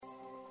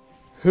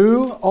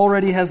Who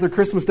already has their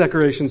Christmas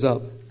decorations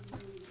up?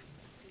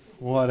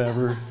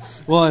 Whatever.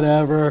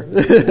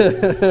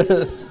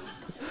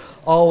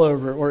 All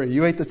over. Or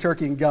you ate the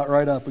turkey and got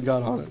right up and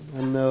got on it.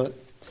 I know it.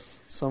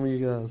 Some of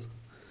you guys.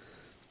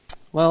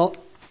 Well,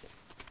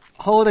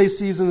 holiday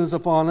season is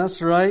upon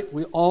us, right?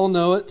 We all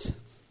know it.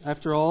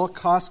 After all,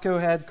 Costco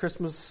had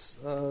Christmas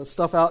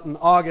stuff out in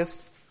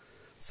August.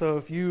 So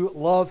if you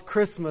love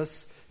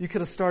Christmas, you could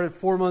have started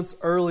 4 months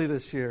early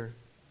this year.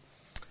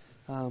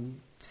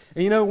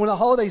 And you know, when the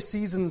holiday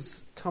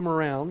seasons come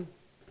around,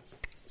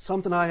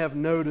 something I have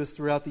noticed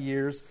throughout the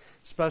years,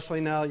 especially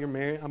now you're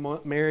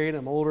married,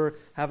 I'm older,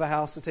 have a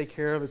house to take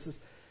care of, it's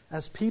just,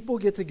 as people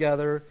get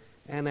together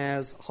and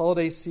as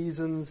holiday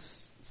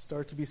seasons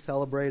start to be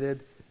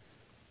celebrated,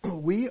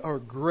 we are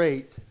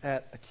great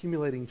at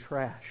accumulating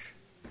trash.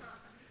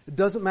 It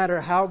doesn't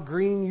matter how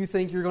green you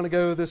think you're going to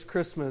go this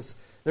Christmas,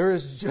 there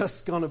is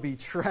just going to be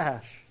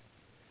trash.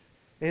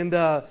 And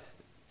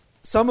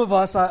some of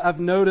us, I've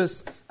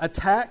noticed,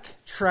 attack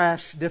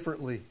trash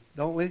differently,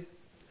 don't we?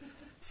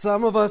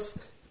 Some of us,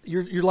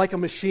 you're like a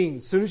machine.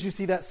 As soon as you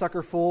see that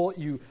sucker full,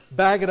 you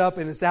bag it up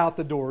and it's out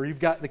the door. You've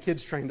got the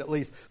kids trained at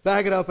least.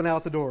 Bag it up and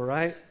out the door,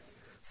 right?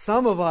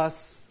 Some of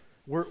us,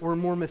 we're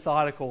more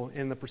methodical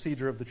in the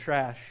procedure of the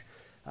trash.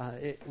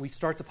 We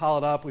start to pile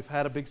it up. We've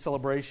had a big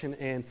celebration,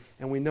 and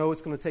we know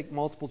it's going to take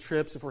multiple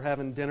trips if we're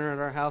having dinner at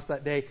our house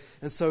that day.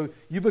 And so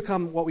you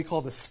become what we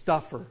call the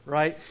stuffer,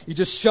 right? You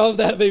just shove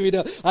that baby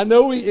down. I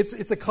know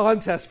it's a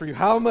contest for you.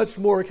 How much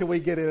more can we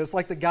get in? It's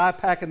like the guy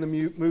packing the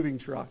moving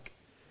truck.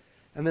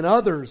 And then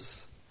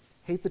others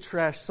hate the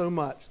trash so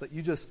much that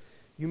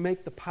you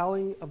make the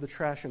piling of the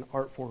trash an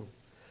art form.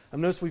 I've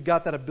noticed we've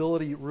got that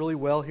ability really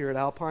well here at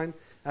Alpine.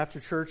 After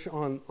church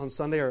on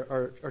Sunday,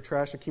 our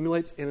trash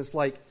accumulates, and it's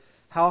like,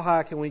 how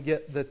high can we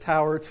get the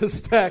tower to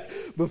stack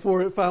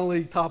before it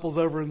finally topples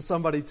over and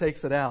somebody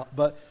takes it out?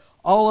 But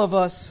all of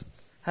us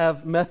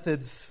have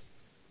methods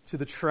to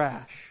the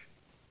trash.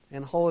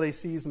 And holiday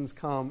seasons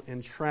come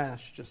and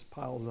trash just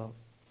piles up.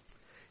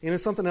 You know,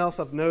 something else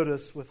I've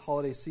noticed with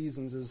holiday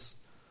seasons is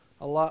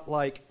a lot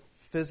like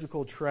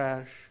physical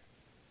trash,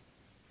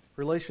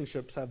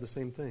 relationships have the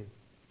same thing.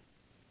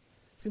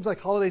 It seems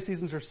like holiday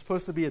seasons are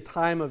supposed to be a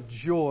time of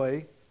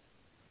joy,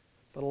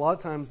 but a lot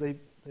of times they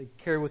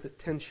carry with it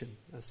tension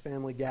as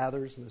family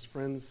gathers and as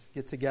friends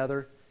get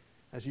together,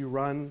 as you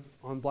run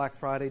on Black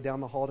Friday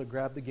down the hall to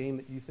grab the game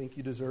that you think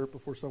you deserve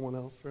before someone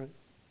else, right?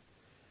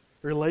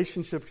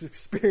 Relationships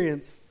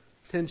experience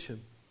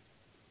tension,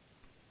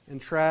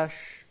 and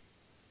trash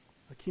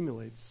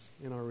accumulates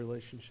in our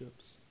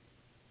relationships.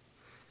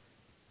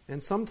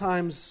 And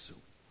sometimes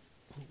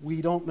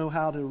we don't know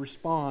how to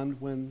respond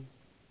when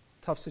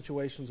tough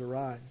situations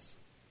arise.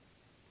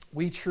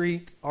 We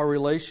treat our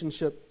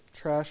relationship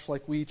trash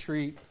like we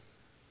treat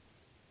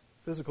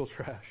physical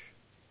trash.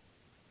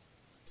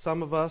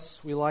 Some of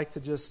us, we like to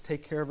just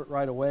take care of it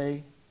right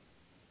away.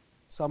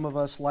 Some of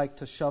us like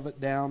to shove it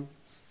down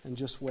and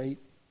just wait.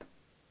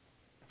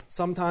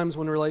 Sometimes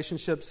when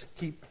relationships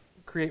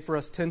create for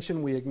us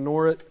tension, we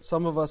ignore it.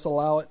 Some of us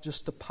allow it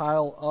just to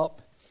pile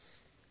up,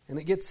 and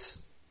it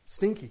gets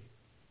stinky.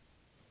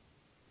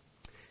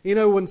 You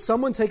know, when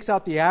someone takes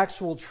out the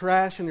actual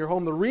trash in your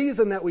home, the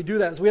reason that we do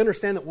that is we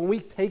understand that when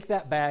we take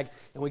that bag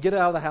and we get it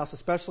out of the house,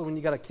 especially when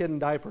you got a kid in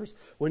diapers,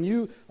 when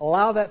you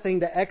allow that thing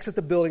to exit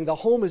the building, the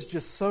home is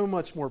just so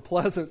much more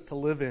pleasant to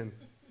live in.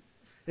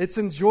 It's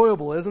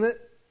enjoyable, isn't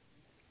it?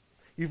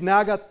 You've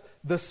now got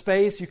the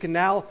space. You can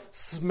now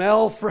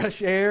smell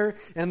fresh air,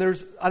 and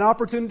there's an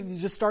opportunity to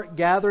just start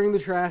gathering the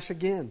trash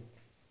again.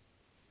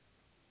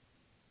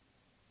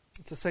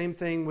 It's the same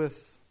thing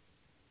with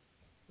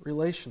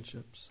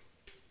relationships.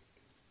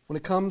 When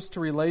it comes to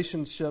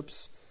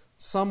relationships,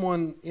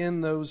 someone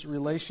in those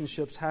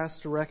relationships has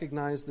to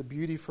recognize the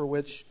beauty for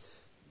which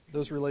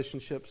those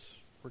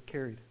relationships were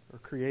carried or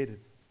created.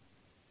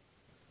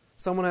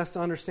 Someone has to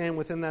understand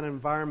within that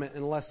environment,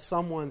 unless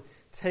someone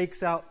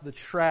takes out the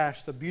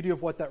trash, the beauty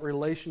of what that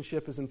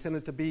relationship is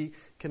intended to be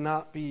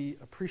cannot be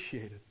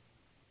appreciated.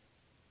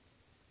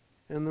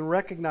 And then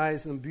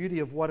recognize the beauty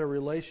of what a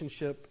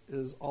relationship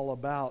is all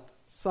about,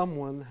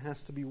 someone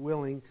has to be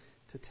willing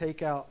to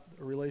take out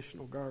the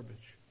relational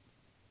garbage.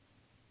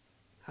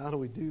 How do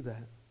we do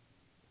that?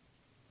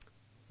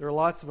 There are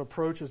lots of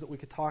approaches that we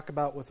could talk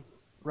about with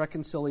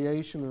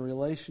reconciliation and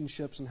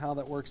relationships and how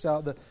that works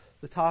out.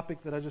 The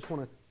topic that I just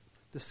want to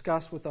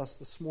discuss with us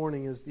this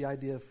morning is the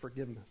idea of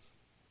forgiveness.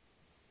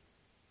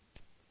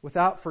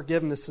 Without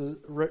forgiveness,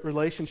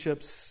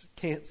 relationships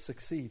can't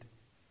succeed.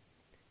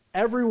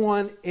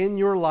 Everyone in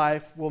your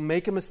life will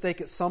make a mistake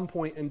at some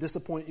point and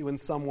disappoint you in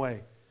some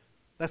way.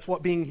 That's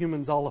what being human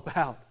is all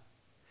about.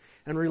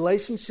 And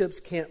relationships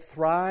can't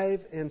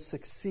thrive and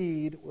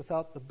succeed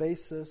without the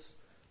basis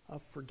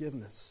of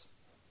forgiveness.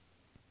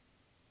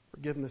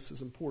 Forgiveness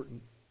is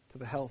important to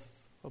the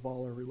health of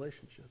all our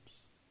relationships.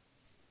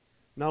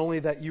 Not only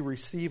that you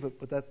receive it,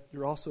 but that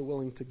you're also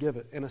willing to give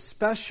it. And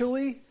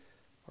especially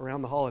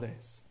around the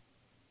holidays.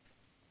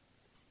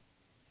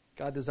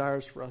 God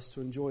desires for us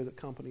to enjoy the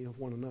company of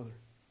one another.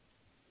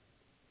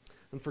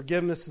 And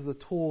forgiveness is the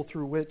tool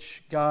through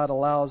which God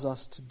allows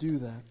us to do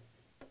that.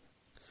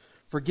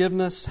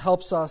 Forgiveness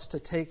helps us to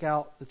take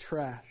out the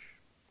trash.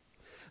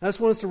 I just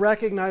want us to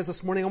recognize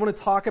this morning, I want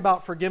to talk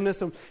about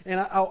forgiveness, and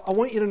I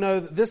want you to know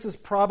that this is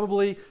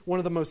probably one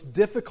of the most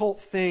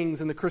difficult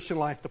things in the Christian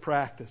life to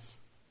practice.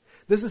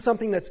 This is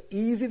something that's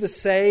easy to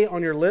say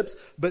on your lips,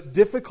 but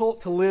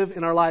difficult to live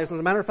in our lives. As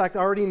a matter of fact, I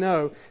already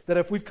know that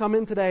if we've come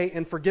in today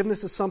and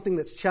forgiveness is something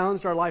that's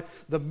challenged our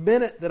life, the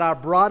minute that I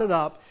brought it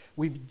up,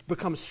 we've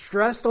become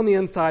stressed on the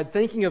inside,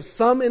 thinking of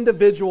some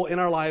individual in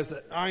our lives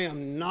that I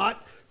am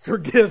not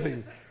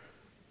forgiving.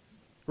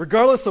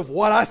 Regardless of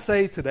what I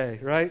say today,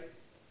 right?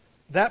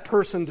 That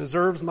person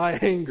deserves my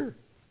anger.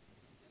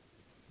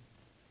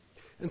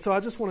 And so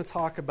I just want to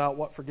talk about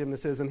what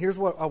forgiveness is. And here's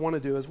what I want to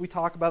do. As we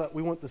talk about it,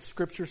 we want the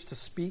Scriptures to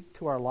speak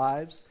to our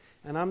lives.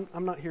 And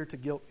I'm not here to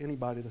guilt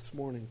anybody this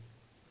morning.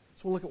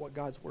 So we'll look at what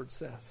God's Word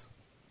says.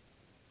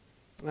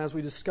 And as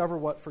we discover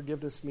what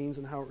forgiveness means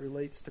and how it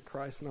relates to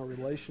Christ and our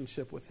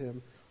relationship with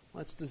Him,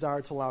 let's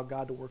desire to allow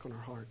God to work on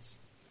our hearts.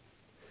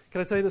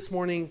 Can I tell you this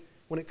morning,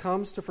 when it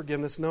comes to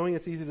forgiveness, knowing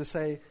it's easy to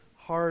say,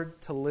 hard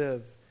to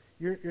live,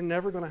 you're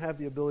never going to have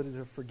the ability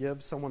to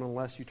forgive someone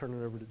unless you turn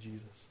it over to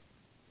Jesus.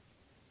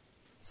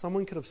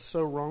 Someone could have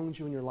so wronged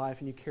you in your life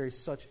and you carry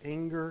such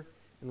anger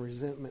and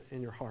resentment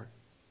in your heart.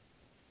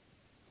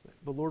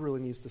 The Lord really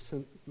needs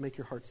to make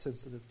your heart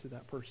sensitive to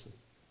that person.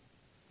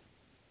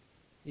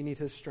 You need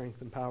His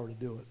strength and power to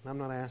do it. And I'm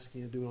not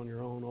asking you to do it on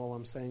your own. All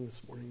I'm saying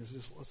this morning is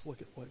just let's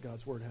look at what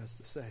God's Word has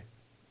to say.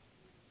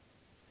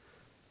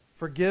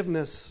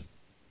 Forgiveness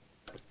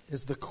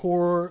is the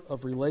core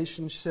of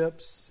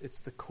relationships. It's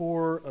the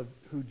core of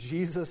who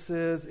Jesus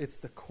is. It's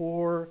the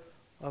core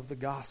of the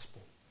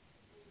gospel.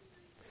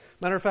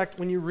 Matter of fact,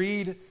 when you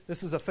read,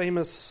 this is a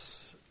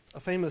famous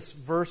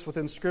verse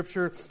within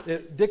Scripture.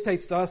 It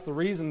dictates to us the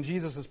reason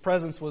Jesus'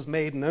 presence was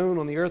made known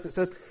on the earth. It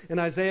says in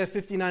Isaiah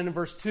 59 and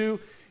verse 2,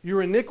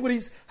 your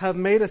iniquities have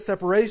made a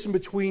separation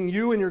between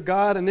you and your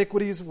God.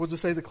 Iniquities, we'll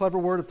just say, is a clever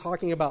word of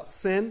talking about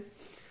sin.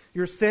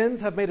 Your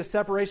sins have made a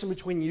separation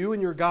between you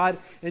and your God,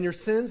 and your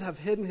sins have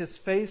hidden His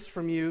face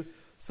from you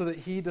so that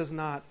He does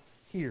not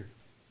hear.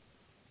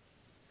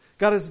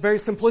 God is very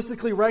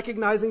simplistically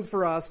recognizing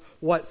for us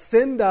what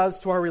sin does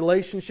to our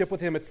relationship with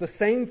Him. It's the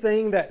same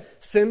thing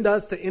that sin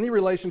does to any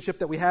relationship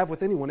that we have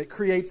with anyone. It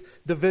creates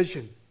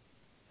division.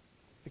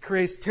 It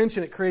creates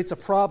tension. It creates a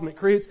problem. It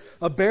creates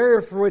a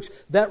barrier for which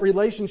that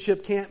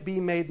relationship can't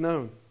be made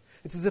known.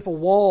 It's as if a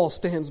wall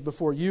stands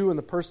before you and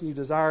the person you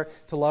desire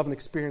to love and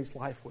experience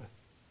life with.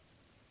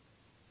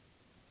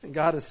 And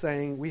God is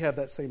saying we have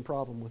that same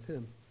problem with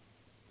Him.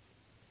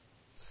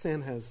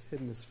 Sin has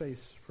hidden His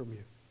face from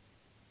you.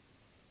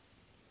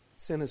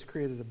 Sin has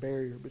created a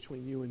barrier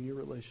between you and your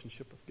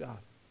relationship with God.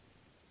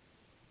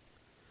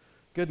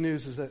 Good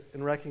news is that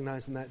in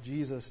recognizing that,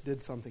 Jesus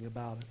did something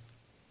about it.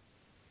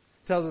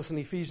 It tells us in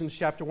Ephesians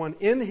chapter 1,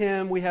 in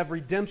Him we have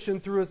redemption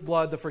through His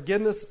blood, the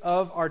forgiveness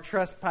of our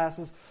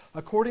trespasses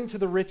according to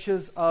the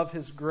riches of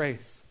His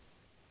grace.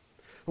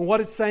 And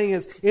what it's saying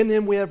is, in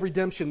Him we have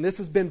redemption. This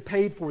has been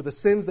paid for, the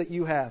sins that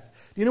you have.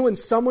 Do you know when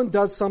someone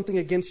does something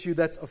against you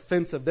that's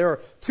offensive, there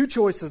are two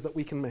choices that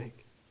we can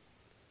make.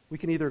 We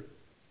can either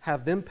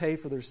have them pay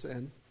for their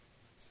sin,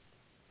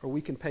 or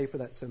we can pay for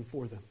that sin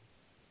for them.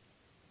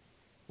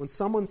 When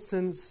someone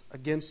sins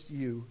against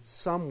you,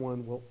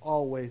 someone will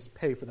always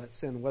pay for that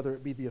sin, whether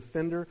it be the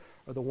offender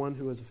or the one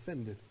who is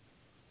offended.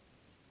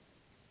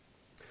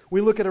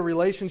 We look at a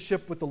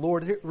relationship with the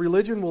Lord.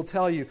 Religion will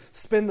tell you,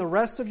 spend the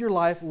rest of your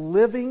life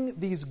living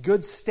these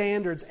good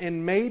standards,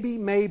 and maybe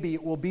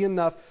it will be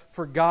enough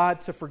for God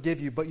to forgive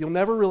you, but you'll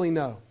never really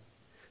know.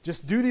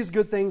 Just do these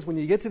good things. When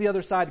you get to the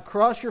other side,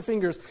 cross your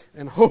fingers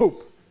and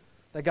hope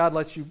that God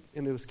lets you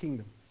into His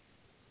kingdom.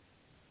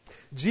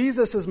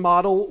 Jesus'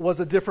 model was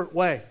a different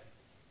way.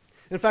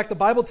 In fact, the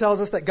Bible tells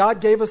us that God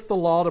gave us the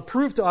law to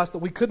prove to us that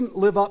we couldn't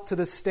live up to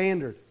this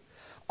standard.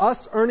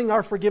 Us earning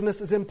our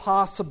forgiveness is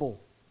impossible.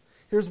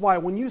 Here's why.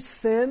 When you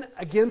sin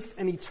against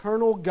an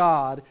eternal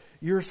God,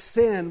 your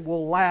sin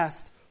will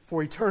last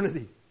for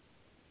eternity.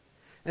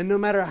 And no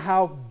matter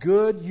how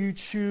good you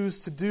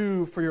choose to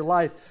do for your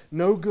life,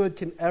 no good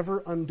can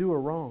ever undo a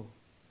wrong.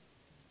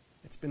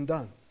 It's been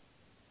done.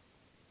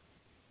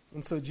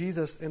 And so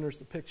Jesus enters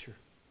the picture.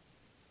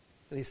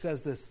 And He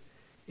says this,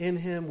 in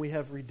Him we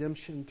have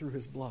redemption through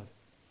His blood.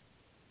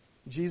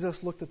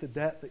 Jesus looked at the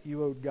debt that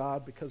you owed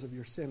God because of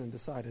your sin and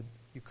decided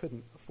you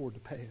couldn't afford to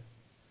pay it.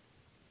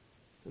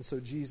 And so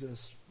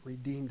Jesus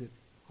redeemed it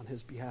on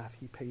His behalf.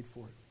 He paid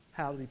for it.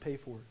 How did He pay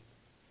for it?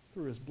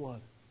 Through His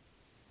blood.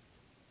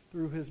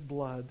 Through His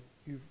blood,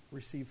 you've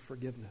received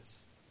forgiveness.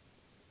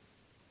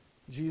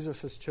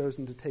 Jesus has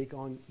chosen to take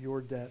on your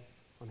debt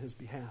on His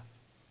behalf,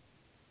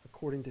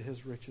 according to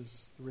His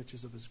riches, the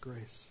riches of His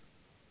grace.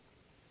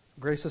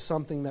 Grace is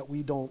something that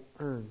we don't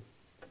earn.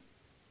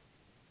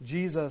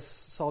 Jesus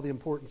saw the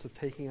importance of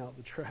taking out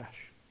the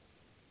trash,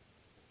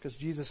 because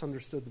Jesus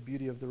understood the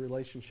beauty of the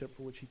relationship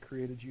for which He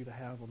created you to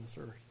have on this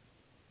earth.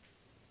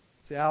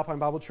 See, Alpine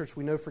Bible Church,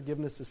 we know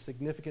forgiveness is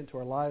significant to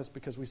our lives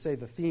because we say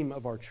the theme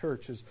of our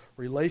church is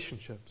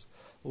relationships.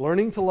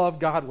 Learning to love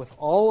God with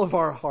all of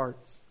our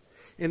hearts.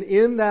 And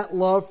in that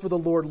love for the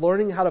Lord,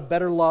 learning how to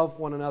better love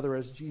one another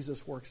as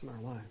Jesus works in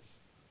our lives.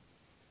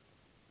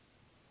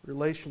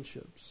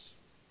 Relationships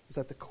is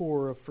at the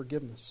core of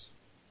forgiveness.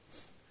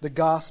 The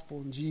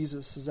gospel in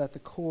Jesus is at the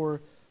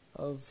core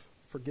of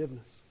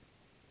forgiveness.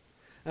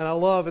 And I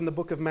love in the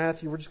book of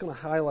Matthew, we're just going to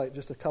highlight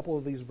just a couple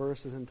of these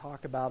verses and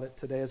talk about it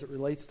today as it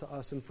relates to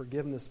us in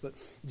forgiveness. But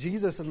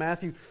Jesus in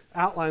Matthew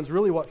outlines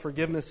really what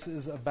forgiveness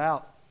is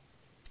about.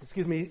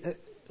 Let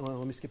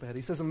me skip ahead.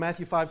 He says in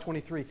Matthew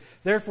 5:23,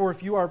 "Therefore,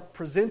 if you are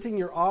presenting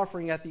your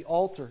offering at the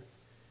altar,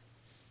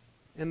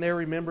 and there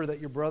remember that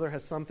your brother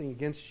has something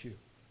against you,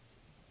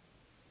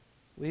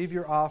 leave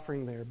your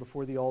offering there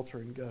before the altar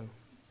and go.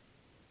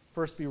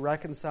 First be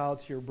reconciled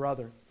to your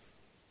brother,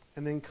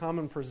 and then come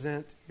and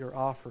present your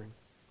offering."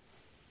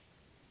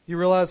 Do you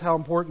realize how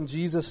important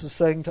Jesus is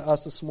saying to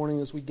us this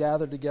morning as we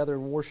gather together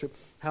and worship,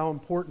 how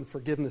important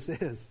forgiveness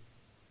is?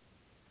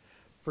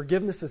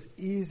 Forgiveness is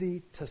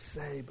easy to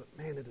say, but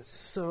man, it is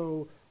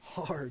so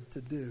hard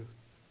to do.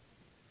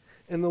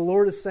 And the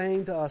Lord is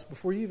saying to us,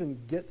 before you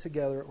even get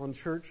together on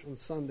church on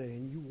Sunday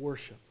and you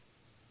worship,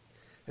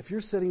 if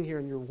you're sitting here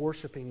and you're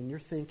worshiping and you're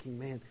thinking,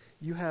 man,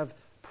 you have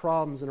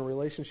problems in a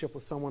relationship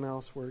with someone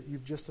else where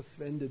you've just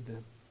offended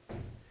them,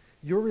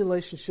 your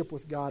relationship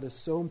with God is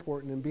so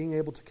important, and being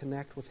able to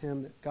connect with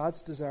Him, that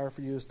God's desire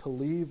for you is to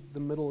leave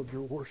the middle of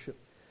your worship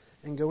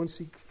and go and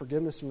seek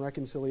forgiveness and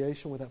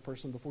reconciliation with that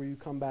person before you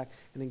come back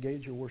and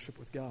engage your worship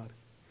with God.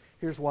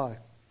 Here's why.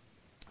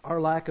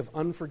 Our lack of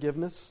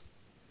unforgiveness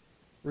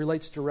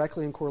relates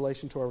directly in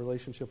correlation to our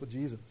relationship with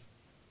Jesus.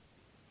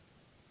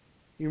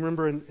 You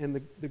remember in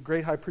the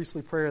great high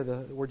priestly prayer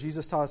where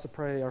Jesus taught us to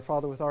pray, "Our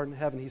Father which art in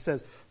heaven," He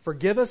says,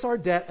 "Forgive us our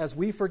debt as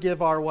we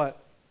forgive our"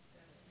 what?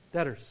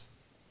 Debtors.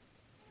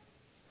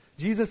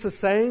 Jesus is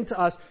saying to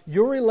us,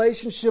 your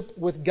relationship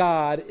with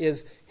God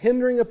is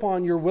hindering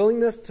upon your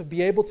willingness to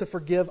be able to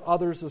forgive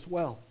others as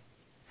well.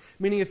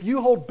 Meaning if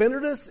you hold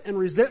bitterness and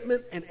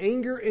resentment and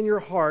anger in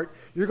your heart,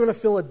 you're going to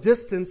feel a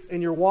distance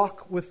in your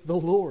walk with the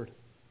Lord.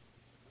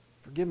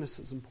 Forgiveness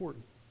is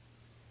important.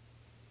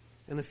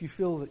 And if you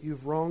feel that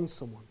you've wronged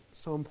someone,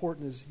 so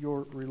important is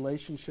your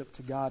relationship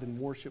to God and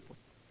worship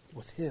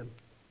with Him.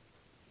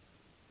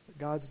 But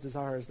God's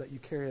desire is that you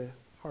carry a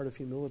heart of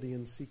humility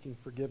in seeking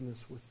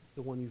forgiveness with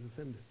the one you've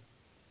offended.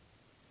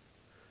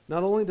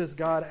 Not only does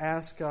God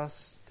ask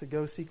us to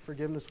go seek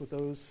forgiveness with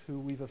those who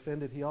we've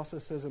offended, He also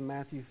says in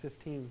Matthew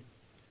 15,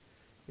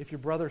 if your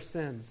brother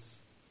sins,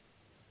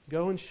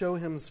 go and show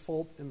him his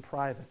fault in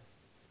private.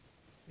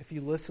 If he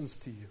listens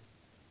to you,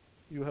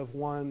 you have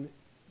won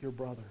your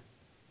brother.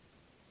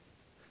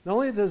 Not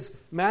only does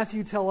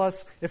Matthew tell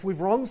us if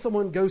we've wronged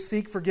someone, go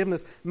seek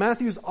forgiveness,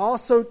 Matthew's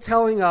also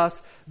telling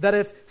us that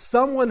if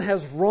someone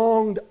has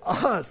wronged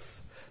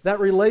us, that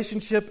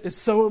relationship is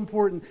so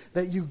important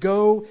that you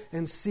go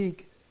and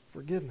seek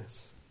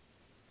forgiveness.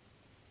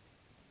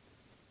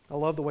 I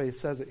love the way he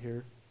says it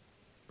here,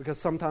 because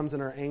sometimes in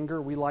our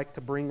anger we like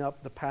to bring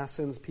up the past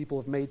sins people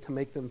have made to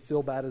make them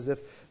feel bad, as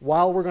if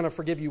while we're going to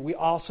forgive you, we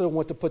also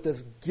want to put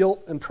this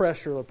guilt and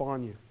pressure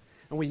upon you.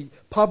 And we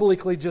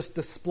publicly just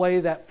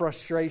display that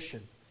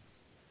frustration.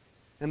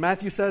 And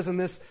Matthew says in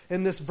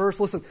this verse,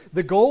 listen,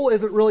 the goal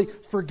isn't really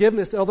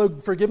forgiveness, although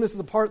forgiveness is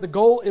a part. The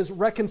goal is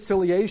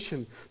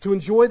reconciliation, to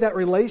enjoy that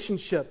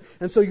relationship.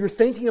 And so you're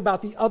thinking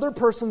about the other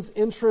person's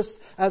interests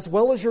as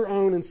well as your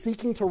own and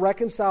seeking to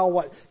reconcile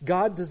what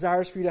God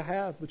desires for you to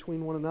have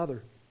between one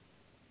another.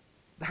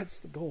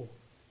 That's the goal.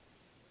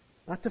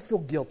 Not to feel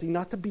guilty,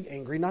 not to be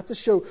angry, not to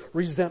show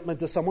resentment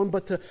to someone,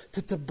 but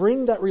to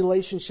bring that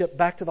relationship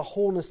back to the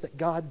wholeness that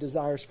God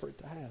desires for it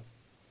to have.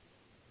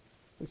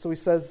 And so he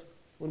says,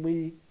 when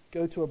we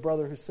go to a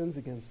brother who sins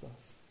against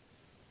us,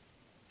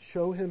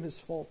 show him his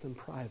fault in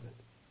private.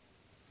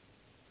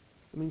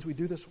 It means we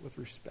do this with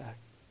respect.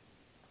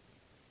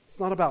 It's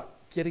not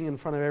about getting in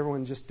front of everyone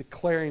and just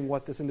declaring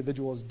what this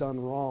individual has done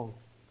wrong.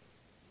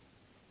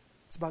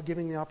 It's about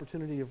giving the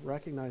opportunity of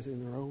recognizing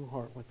in their own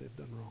heart what they've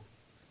done wrong.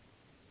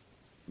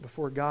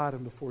 Before God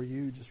and before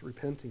you, just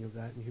repenting of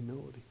that in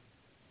humility.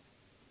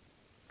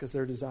 Because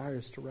their desire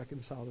is to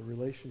reconcile the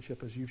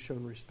relationship as you've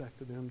shown respect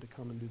to them, to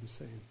come and do the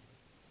same.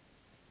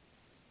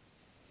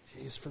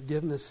 Jeez,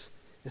 forgiveness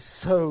is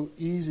so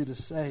easy to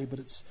say, but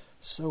it's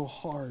so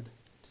hard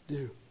to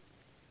do.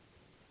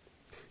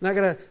 And I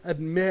got to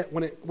admit,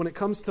 when it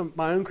comes to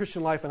my own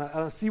Christian life, and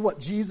I see what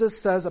Jesus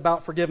says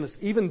about forgiveness,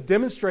 even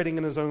demonstrating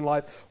in his own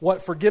life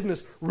what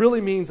forgiveness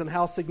really means and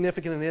how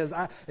significant it is,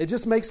 it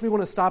just makes me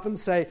want to stop and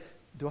say,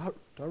 do I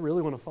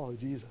really want to follow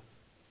Jesus?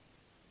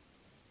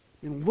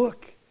 I mean,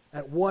 look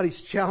at what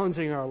he's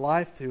challenging our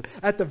life to.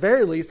 At the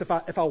very least, if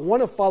I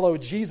want to follow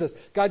Jesus,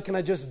 God, can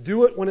I just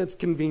do it when it's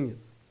convenient?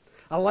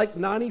 I like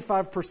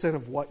 95%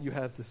 of what you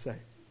have to say.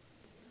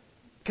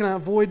 Can I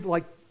avoid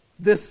like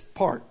this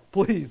part,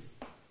 please?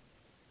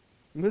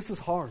 And this is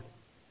hard.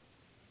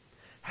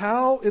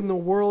 How in the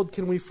world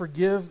can we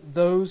forgive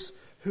those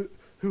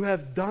who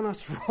have done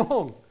us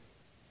wrong?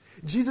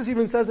 Jesus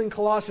even says in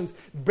Colossians,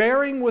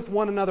 bearing with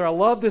one another. I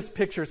love this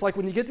picture. It's like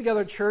when you get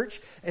together at church,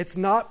 it's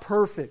not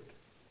perfect.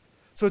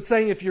 So it's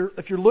saying if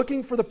you're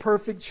looking for the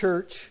perfect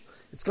church,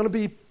 it's going to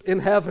be in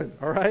heaven,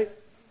 all right?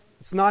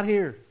 It's not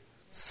here.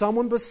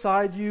 Someone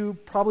beside you,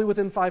 probably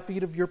within 5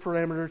 feet of your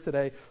parameter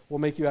today, will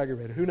make you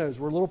aggravated. Who knows?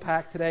 We're a little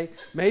packed today.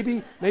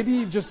 Maybe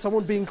just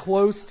someone being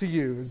close to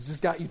you has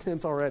just got you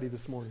tense already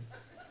this morning.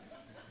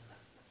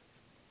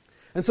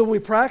 And so when we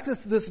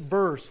practice this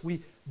verse,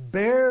 we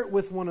bear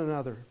with one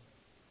another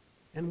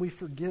and we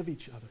forgive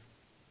each other.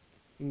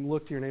 You can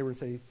look to your neighbor and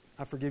say,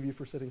 I forgive you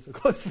for sitting so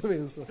close to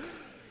me. So,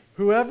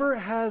 whoever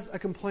has a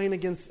complaint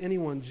against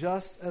anyone,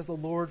 just as the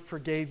Lord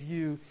forgave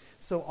you,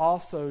 so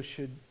also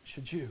should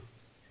you.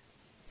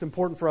 It's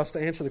important for us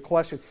to answer the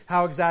question,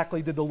 how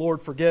exactly did the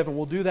Lord forgive? And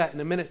we'll do that in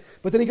a minute.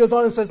 But then he goes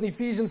on and says in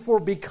Ephesians 4,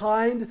 be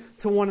kind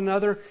to one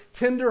another,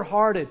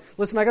 tender-hearted.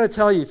 Listen, I got to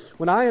tell you,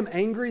 when I am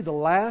angry, the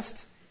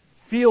last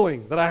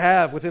feeling that I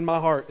have within my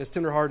heart is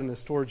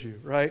tenderheartedness towards you,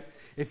 right?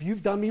 If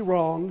you've done me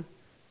wrong,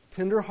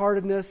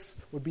 tenderheartedness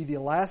would be the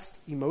last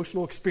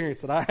emotional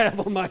experience that I have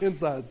on my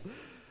insides,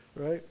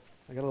 right?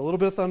 I got a little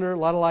bit of thunder, a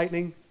lot of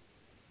lightning.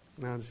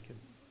 No, I'm just kidding.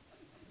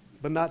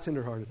 But not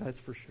tenderhearted, that's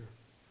for sure.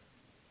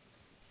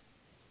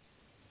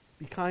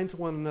 Be kind to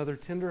one another,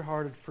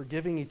 tenderhearted,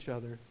 forgiving each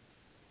other,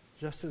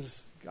 just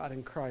as God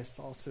in Christ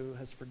also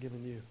has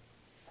forgiven you.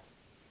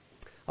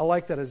 I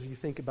like that as you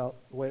think about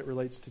the way it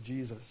relates to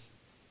Jesus.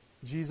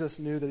 Jesus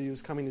knew that he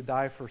was coming to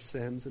die for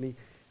sins,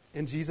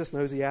 and Jesus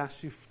knows he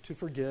asked you to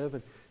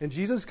forgive. And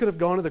Jesus could have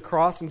gone to the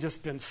cross and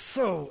just been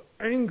so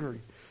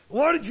angry.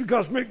 Why did you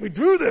guys make me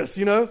do this,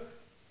 But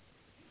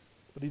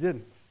he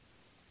didn't.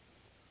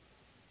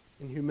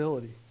 In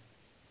humility,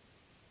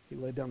 he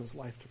laid down his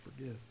life to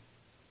forgive.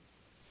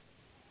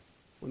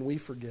 When we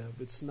forgive,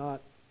 it's not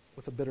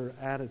with a bitter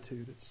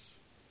attitude. It's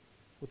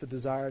with a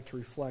desire to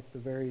reflect the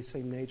very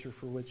same nature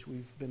for which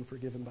we've been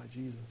forgiven by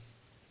Jesus.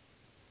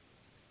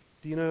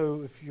 Do you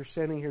know, if you're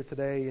standing here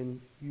today and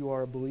you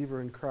are a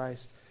believer in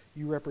Christ,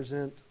 you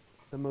represent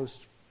the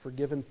most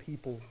forgiven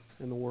people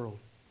in the world.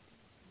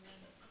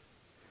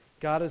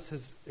 God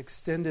has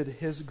extended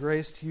his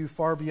grace to you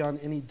far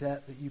beyond any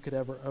debt that you could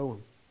ever owe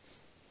him.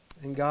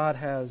 And God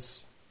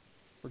has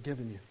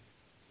forgiven you.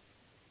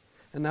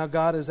 And now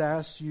God has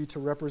asked you to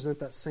represent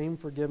that same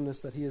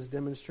forgiveness that he has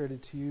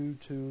demonstrated to you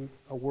to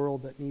a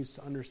world that needs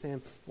to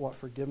understand what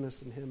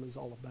forgiveness in him is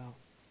all about.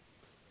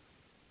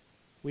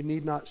 We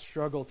need not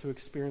struggle to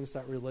experience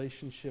that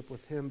relationship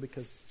with him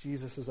because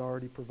Jesus has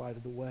already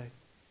provided the way.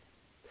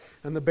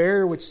 And the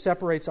barrier which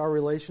separates our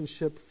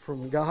relationship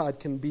from God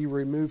can be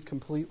removed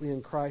completely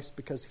in Christ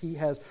because he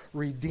has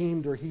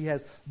redeemed or he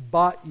has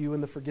bought you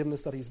in the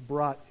forgiveness that he's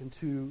brought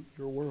into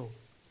your world.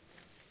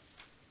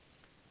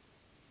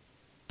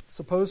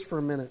 Suppose for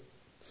a minute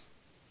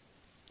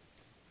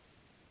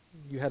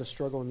you had a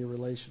struggle in your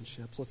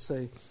relationships. Let's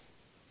say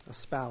a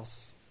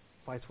spouse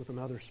fights with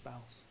another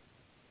spouse.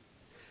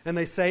 And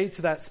they say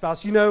to that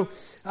spouse,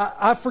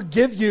 I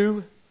forgive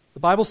you. The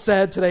Bible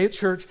said today at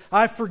church,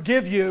 I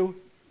forgive you.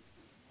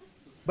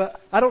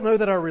 But I don't know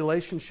that our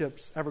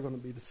relationship's ever going to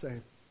be the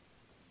same.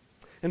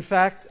 In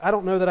fact, I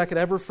don't know that I could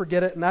ever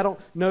forget it, and I don't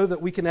know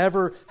that we can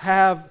ever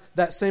have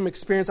that same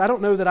experience. I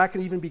don't know that I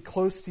could even be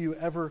close to you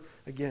ever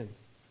again.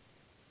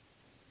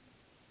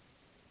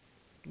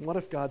 What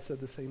if God said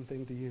the same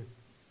thing to you?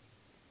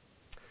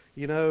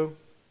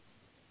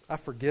 I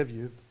forgive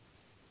you,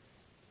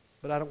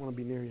 but I don't want to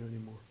be near you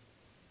anymore.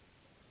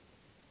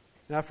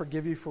 And I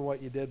forgive you for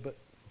what you did, but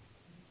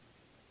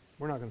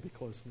we're not going to be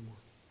close anymore.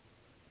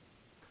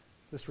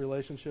 This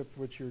relationship for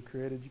which you were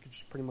created, you could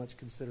just pretty much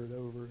consider it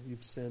over.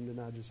 You've sinned,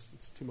 and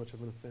it's too much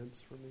of an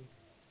offense for me.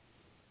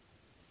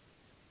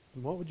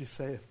 And what would you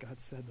say if God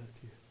said that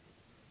to you?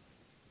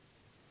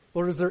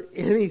 Lord, is there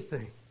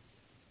anything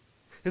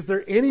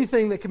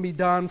that can be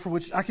done for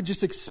which I could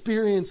just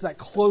experience that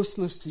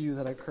closeness to you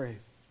that I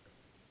crave?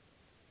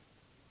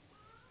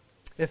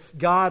 If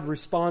God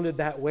responded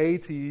that way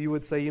to you, you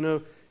would say,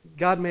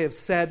 God may have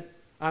said,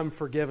 I'm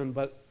forgiven,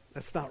 but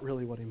that's not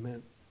really what he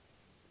meant.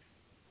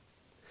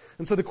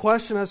 And so the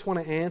question I just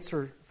want to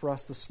answer for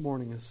us this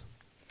morning is,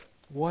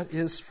 what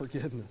is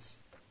forgiveness?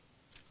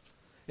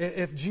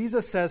 If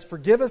Jesus says,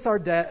 forgive us our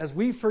debt as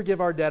we forgive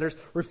our debtors,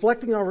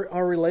 reflecting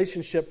our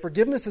relationship,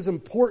 forgiveness is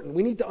important.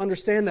 We need to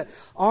understand that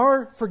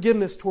our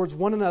forgiveness towards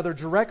one another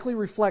directly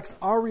reflects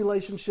our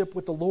relationship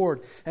with the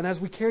Lord. And as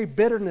we carry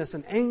bitterness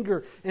and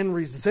anger and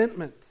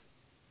resentment,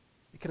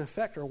 it can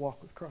affect our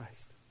walk with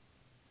Christ.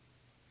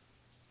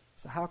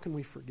 So how can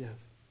we forgive?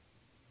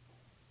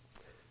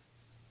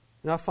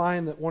 And I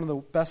find that one of the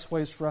best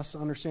ways for us to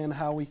understand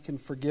how we can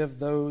forgive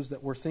those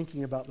that we're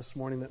thinking about this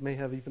morning that may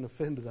have even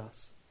offended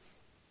us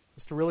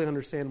is to really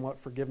understand what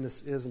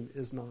forgiveness is and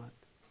is not.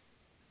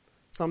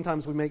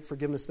 Sometimes we make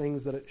forgiveness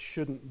things that it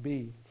shouldn't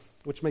be,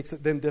 which makes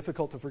it then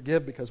difficult to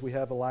forgive because we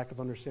have a lack of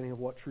understanding of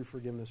what true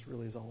forgiveness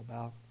really is all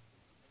about.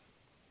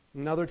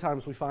 And other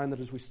times we find that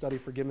as we study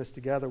forgiveness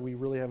together, we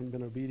really haven't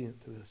been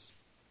obedient to this.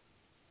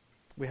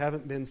 We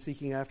haven't been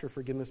seeking after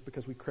forgiveness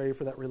because we crave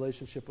for that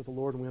relationship with the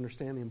Lord and we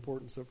understand the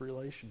importance of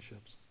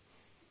relationships.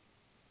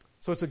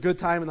 So it's a good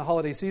time in the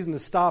holiday season to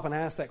stop and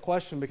ask that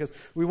question because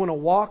we want to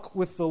walk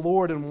with the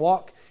Lord and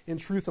walk in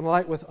truth and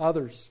light with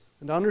others.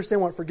 And to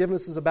understand what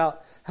forgiveness is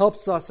about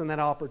helps us in that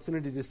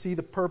opportunity to see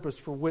the purpose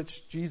for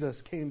which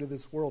Jesus came to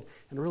this world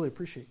and to really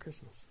appreciate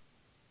Christmas.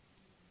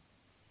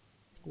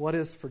 What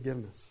is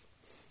forgiveness?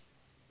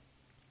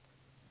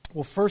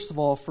 Well, first of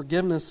all,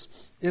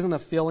 forgiveness isn't a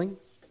feeling.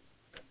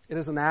 It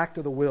is an act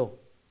of the will.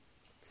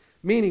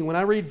 Meaning, when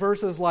I read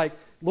verses like,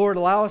 Lord,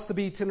 allow us to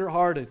be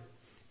tenderhearted,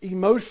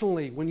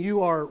 emotionally, when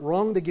you are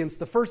wronged against,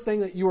 the first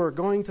thing that you are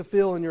going to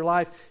feel in your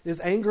life is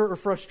anger or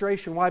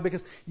frustration. Why?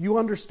 Because you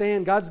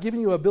understand, God's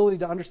given you ability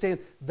to understand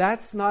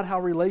that's not how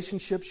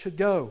relationships should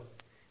go.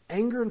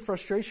 Anger and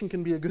frustration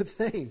can be a good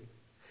thing.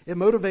 It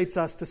motivates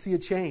us to see a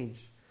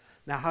change.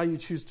 Now, how you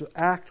choose to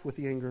act with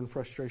the anger and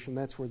frustration,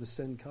 that's where the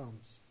sin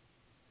comes.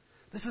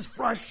 This is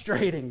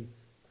frustrating.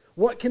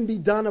 What can be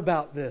done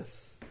about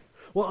this?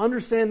 Well,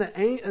 understand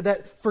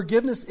that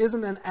forgiveness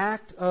isn't an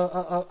act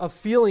of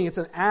feeling. It's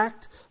an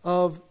act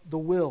of the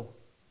will.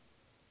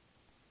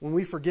 When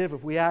we forgive,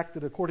 if we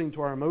acted according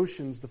to our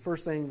emotions, the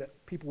first thing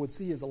that people would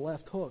see is a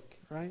left hook,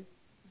 right?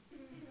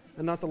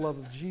 And not the love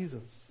of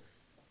Jesus.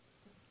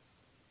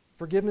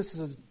 Forgiveness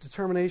is a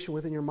determination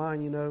within your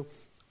mind,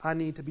 I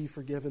need to be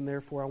forgiven,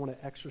 therefore I want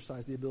to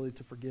exercise the ability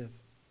to forgive.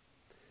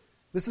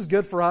 This is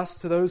good for us,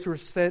 to those who are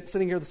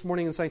sitting here this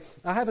morning and saying,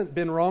 I haven't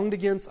been wronged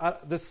against,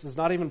 this is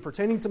not even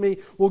pertaining to me.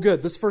 Well,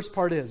 good, this first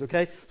part is,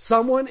 okay?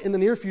 Someone in the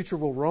near future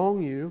will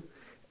wrong you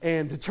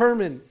and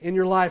determine in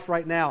your life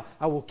right now,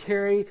 I will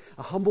carry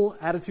a humble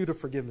attitude of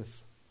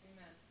forgiveness.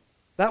 Amen.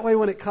 That way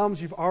when it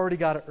comes, you've already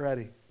got it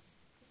ready.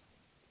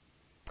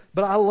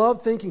 But I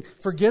love thinking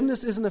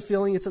forgiveness isn't a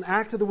feeling, it's an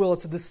act of the will.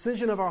 It's a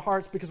decision of our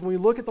hearts because when we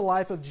look at the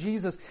life of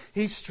Jesus,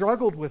 He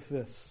struggled with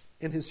this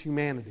in His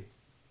humanity.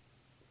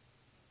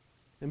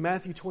 In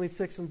Matthew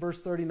 26 and verse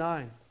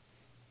 39,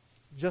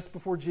 just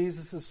before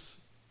Jesus'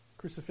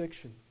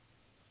 crucifixion,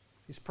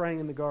 He's praying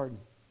in the garden.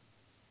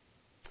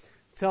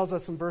 It tells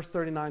us in verse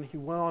 39, He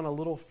went on a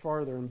little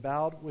farther and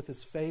bowed with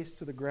His face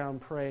to the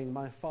ground praying,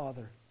 My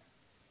Father,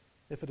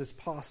 if it is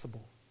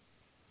possible,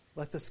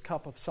 let this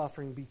cup of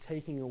suffering be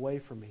taken away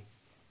from me.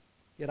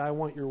 Yet I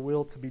want your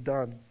will to be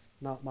done,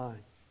 not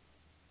mine.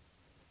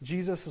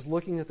 Jesus is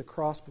looking at the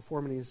cross before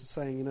him and He's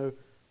saying,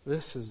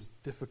 this is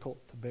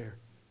difficult to bear.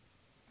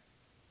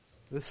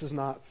 This is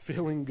not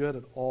feeling good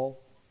at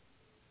all.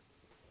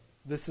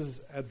 This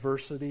is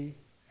adversity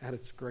at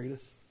its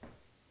greatest.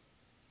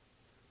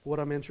 What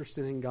I'm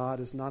interested in, God,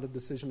 is not a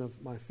decision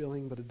of my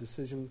feeling, but a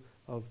decision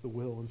of the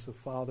will. And so,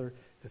 Father,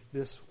 if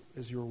this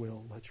is your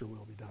will, let your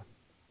will be done.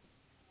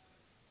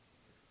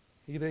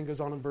 He then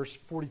goes on in verse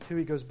 42,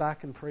 he goes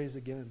back and prays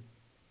again.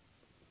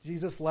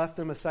 Jesus left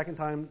them a second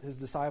time, His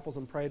disciples,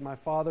 and prayed, My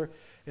Father,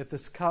 if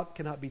this cup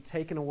cannot be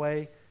taken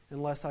away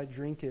unless I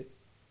drink it,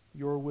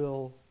 your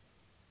will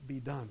be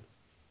done.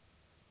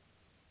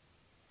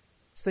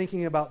 It's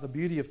thinking about the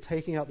beauty of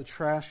taking out the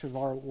trash of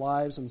our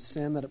lives and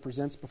sin that it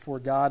presents before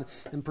God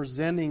and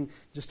presenting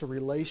just a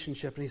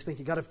relationship. And he's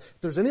thinking, God,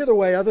 if there's any other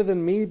way other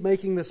than me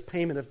making this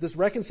payment, if this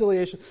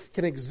reconciliation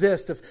can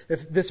exist, if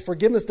this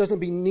forgiveness doesn't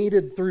be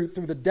needed through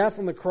the death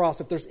on the cross,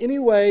 if there's any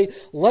way,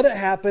 let it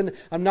happen.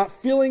 I'm not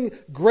feeling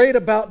great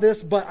about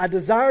this, but I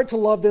desire to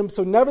love them.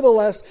 So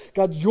nevertheless,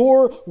 God,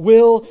 your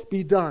will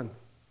be done.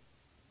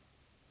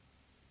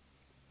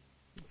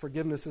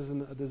 Forgiveness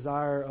isn't a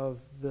desire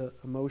of the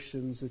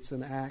emotions, it's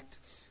an act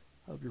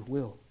of your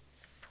will.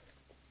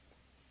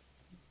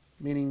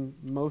 Meaning,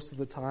 most of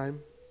the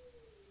time,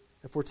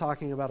 if we're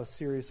talking about a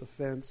serious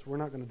offense, we're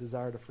not going to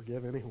desire to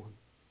forgive anyone.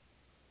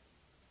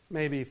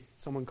 Maybe if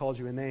someone calls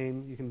you a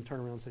name, you can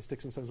turn around and say,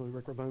 sticks and stones will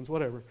break our bones,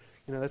 whatever.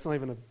 That's not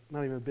even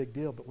a big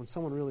deal. But when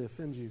someone really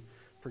offends you,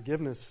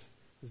 forgiveness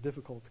is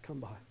difficult to come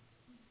by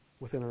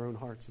within our own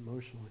hearts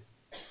emotionally.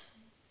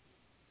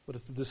 But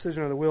it's the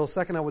decision of the will.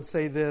 Second, I would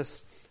say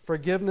this.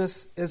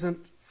 Forgiveness isn't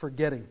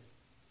forgetting.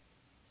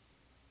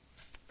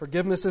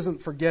 Forgiveness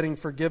isn't forgetting.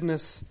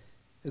 Forgiveness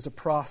is a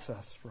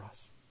process for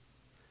us.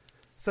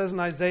 It says in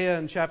Isaiah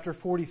in chapter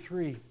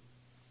 43,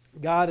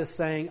 God is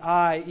saying,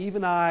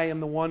 even I am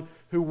the one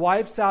who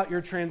wipes out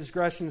your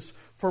transgressions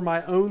for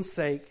my own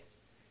sake,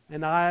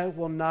 and I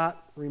will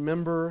not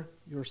remember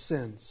your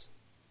sins.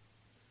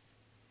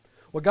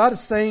 What God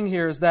is saying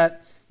here is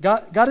that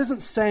God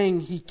isn't saying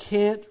He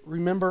can't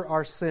remember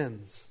our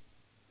sins.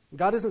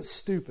 God isn't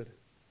stupid.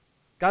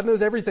 God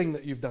knows everything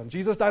that you've done.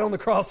 Jesus died on the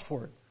cross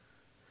for it.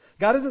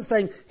 God isn't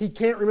saying He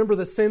can't remember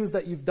the sins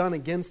that you've done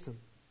against Him.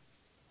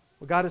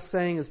 What God is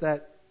saying is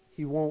that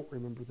He won't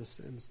remember the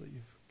sins that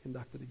you've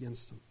conducted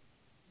against Him.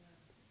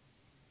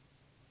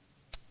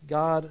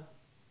 God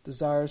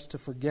desires to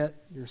forget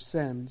your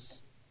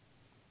sins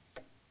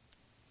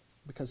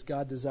because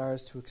God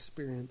desires to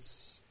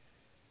experience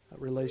a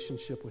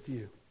relationship with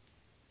you.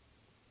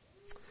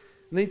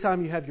 And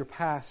anytime you have your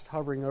past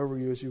hovering over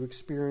you as you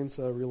experience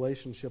a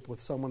relationship with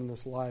someone in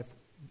this life,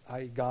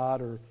 i.e.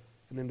 God or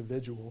an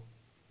individual,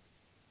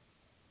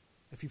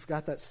 if you've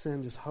got that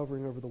sin just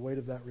hovering over the weight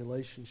of that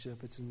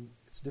relationship,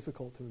 it's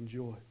difficult to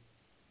enjoy.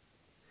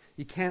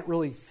 You can't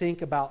really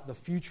think about the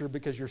future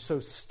because you're so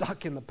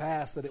stuck in the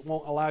past that it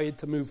won't allow you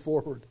to move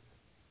forward.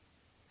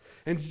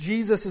 And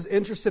Jesus is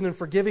interested in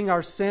forgiving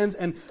our sins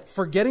and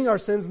forgetting our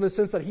sins in the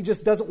sense that He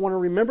just doesn't want to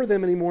remember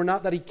them anymore.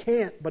 Not that He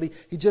can't, but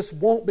He just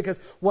won't, because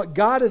what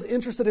God is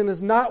interested in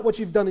is not what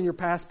you've done in your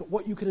past, but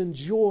what you can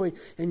enjoy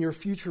in your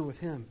future with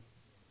Him.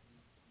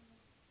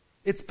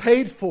 It's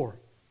paid for.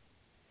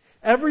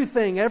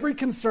 Everything, every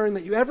concern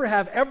that you ever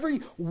have, every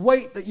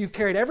weight that you've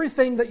carried,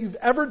 everything that you've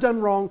ever done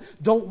wrong,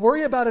 don't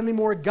worry about it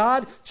anymore.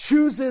 God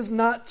chooses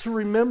not to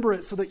remember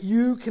it so that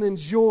you can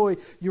enjoy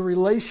your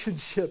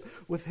relationship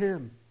with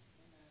Him.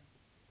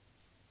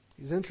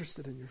 He's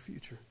interested in your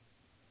future.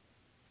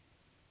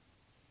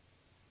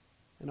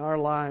 In our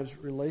lives,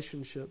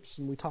 relationships,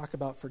 and we talk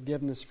about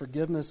forgiveness.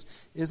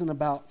 Forgiveness isn't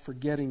about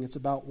forgetting. It's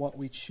about what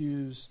we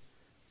choose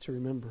to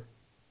remember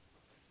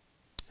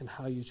and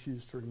how you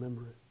choose to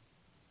remember it.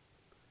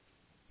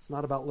 It's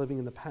not about living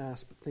in the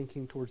past, but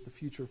thinking towards the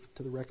future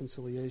to the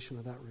reconciliation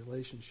of that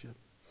relationship.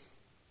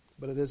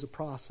 But it is a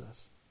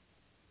process.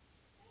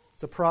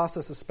 It's a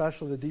process,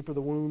 especially the deeper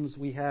the wounds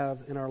we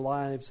have in our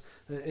lives.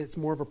 It's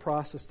more of a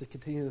process to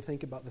continue to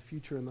think about the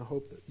future and the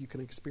hope that you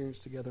can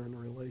experience together in a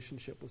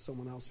relationship with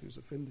someone else who's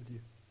offended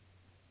you.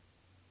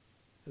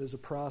 It is a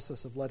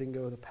process of letting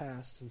go of the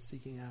past and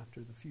seeking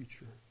after the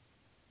future.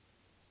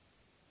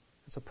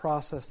 It's a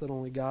process that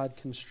only God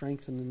can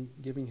strengthen in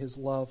giving His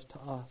love to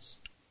us.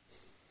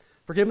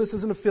 Forgiveness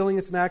isn't a feeling,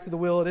 it's an act of the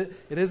will. It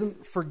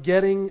isn't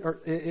forgetting,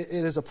 or it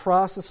is a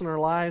process in our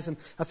lives. And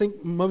I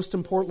think most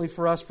importantly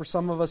for us, for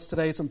some of us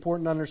today, it's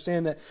important to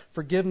understand that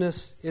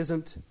forgiveness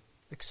isn't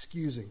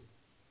excusing.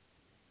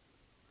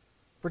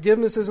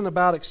 Forgiveness isn't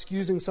about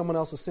excusing someone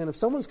else's sin. If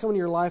someone's come into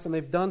your life and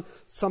they've done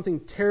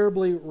something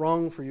terribly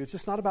wrong for you, it's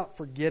just not about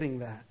forgetting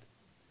that.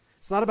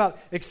 It's not about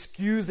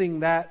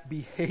excusing that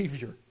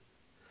behavior.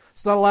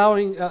 It's not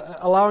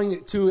allowing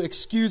it to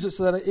excuse it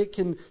so that it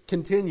can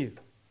continue.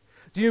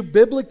 Do you know,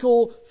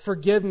 biblical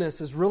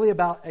forgiveness is really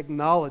about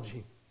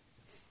acknowledging.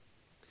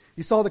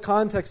 You saw the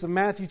context of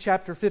Matthew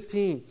chapter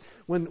 15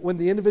 when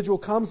the individual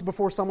comes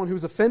before someone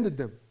who's offended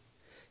them.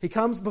 He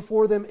comes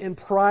before them in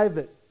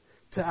private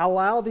to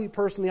allow the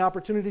person the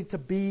opportunity to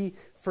be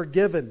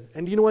forgiven.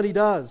 And you know what he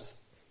does?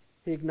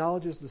 He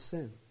acknowledges the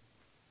sin.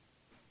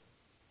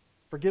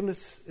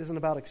 Forgiveness isn't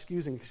about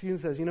excusing.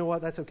 Excusing says, you know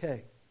what, that's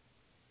okay.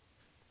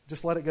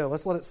 Just let it go.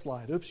 Let's let it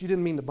slide. Oops, you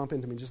didn't mean to bump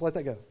into me. Just let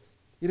that go.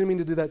 You didn't mean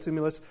to do that to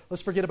me.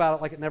 Let's forget about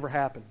it like it never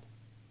happened.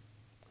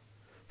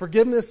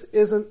 Forgiveness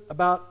isn't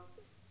about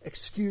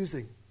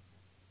excusing.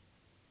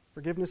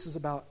 Forgiveness is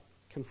about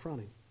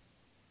confronting.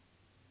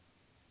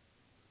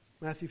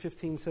 Matthew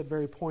 15 said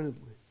very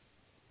pointedly,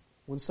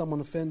 when someone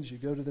offends you,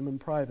 go to them in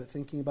private,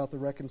 thinking about the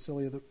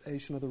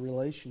reconciliation of the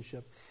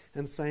relationship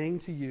and saying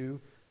to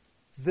you,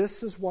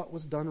 this is what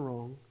was done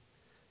wrong.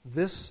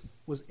 This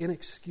was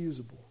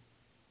inexcusable.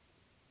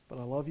 But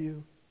I love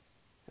you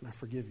and I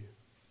forgive you.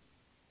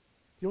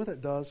 You know what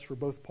that does for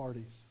both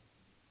parties?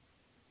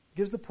 It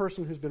gives the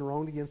person who's been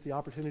wronged against the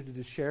opportunity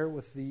to share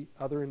with the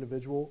other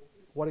individual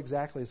what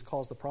exactly has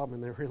caused the problem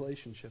in their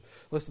relationship.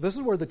 Listen, this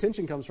is where the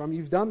tension comes from.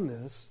 You've done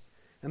this,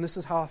 and this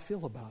is how I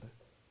feel about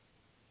it.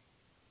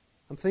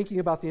 I'm thinking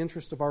about the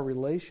interest of our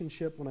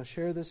relationship when I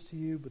share this to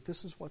you, but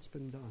this is what's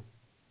been done.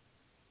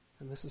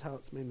 And this is how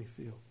it's made me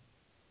feel.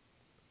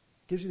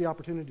 Gives you the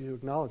opportunity to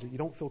acknowledge it. You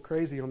don't feel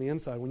crazy on the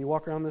inside. When you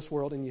walk around this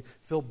world and you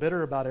feel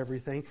bitter about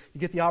everything, you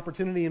get the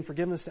opportunity in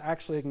forgiveness to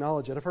actually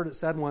acknowledge it. I've heard it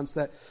said once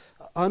that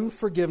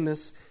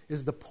unforgiveness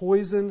is the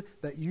poison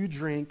that you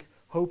drink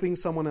hoping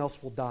someone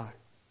else will die.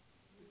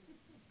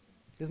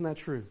 Isn't that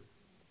true?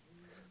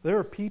 There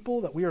are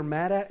people that we are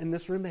mad at in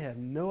this room. They have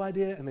no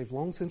idea and they've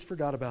long since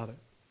forgot about it.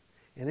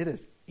 And it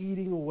is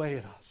eating away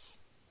at us.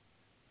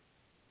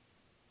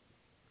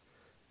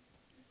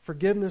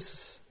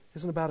 Forgiveness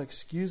isn't about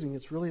excusing,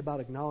 it's really about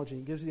acknowledging.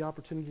 It gives you the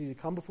opportunity to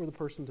come before the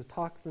person, to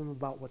talk to them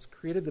about what's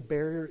created the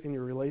barrier in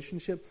your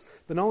relationship.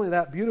 But not only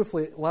that,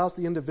 beautifully, it allows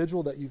the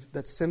individual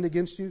that's sinned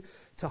against you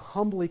to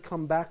humbly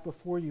come back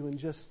before you and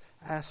just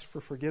ask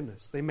for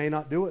forgiveness. They may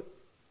not do it,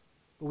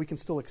 but we can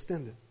still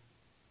extend it.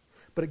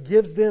 But it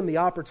gives them the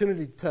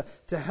opportunity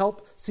to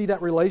help see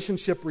that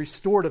relationship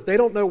restored. If they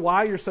don't know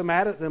why you're so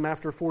mad at them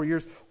after 4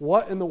 years,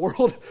 what in the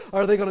world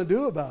are they going to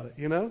do about it,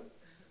 you know?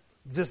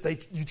 Just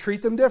you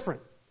treat them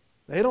different.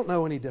 They don't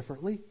know any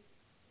differently.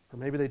 Or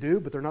maybe they do,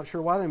 but they're not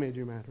sure why they made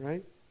you mad,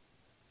 right?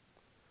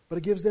 But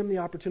it gives them the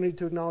opportunity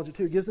to acknowledge it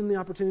too. It gives them the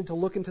opportunity to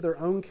look into their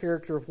own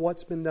character of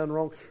what's been done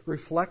wrong,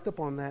 reflect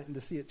upon that, and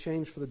to see it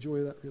change for the joy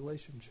of that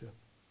relationship.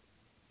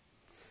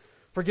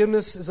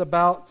 Forgiveness is isn't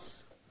about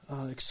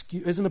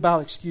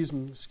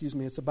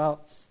it's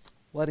about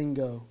letting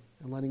go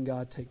and letting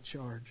God take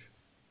charge.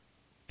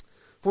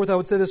 Fourth, I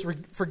would say this: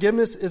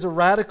 forgiveness is a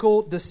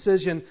radical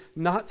decision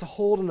not to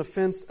hold an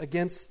offense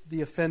against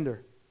the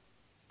offender,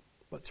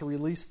 but to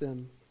release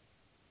them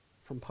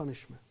from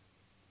punishment.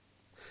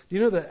 Do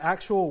you know the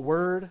actual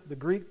word, the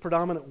Greek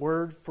predominant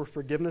word for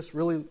forgiveness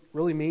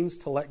really means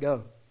to let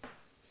go?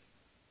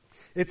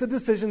 It's a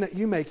decision that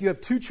you make. You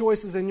have two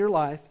choices in your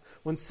life.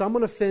 When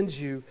someone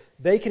offends you,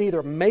 they can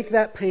either make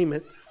that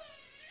payment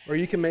or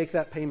you can make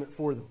that payment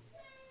for them.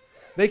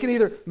 They can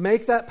either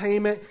make that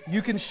payment,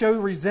 you can show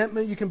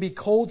resentment, you can be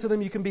cold to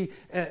them, you can be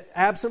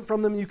absent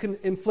from them, you can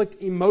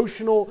inflict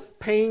emotional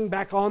pain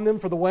back on them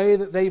for the way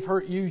that they've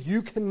hurt you.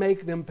 You can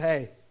make them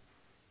pay.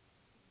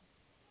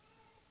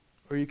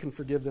 Or you can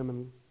forgive them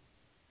and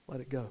let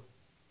it go.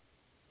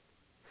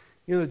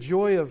 You know, the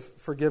joy of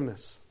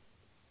forgiveness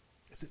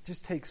is it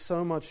just takes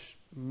so much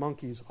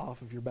monkeys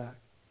off of your back.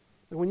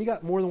 And when you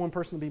got more than one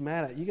person to be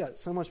mad at, you got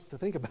so much to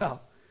think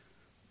about.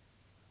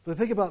 But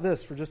think about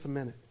this for just a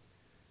minute.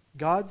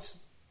 God's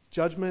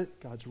judgment,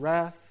 God's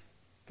wrath,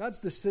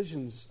 God's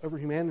decisions over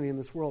humanity in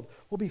this world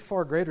will be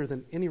far greater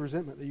than any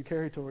resentment that you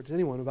carry towards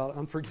anyone about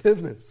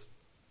unforgiveness.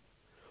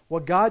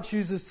 What God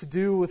chooses to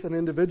do with an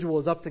individual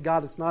is up to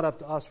God. It's not up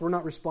to us. We're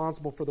not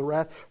responsible for the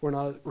wrath. We're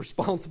not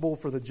responsible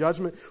for the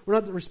judgment. We're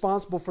not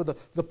responsible for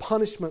the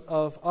punishment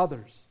of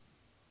others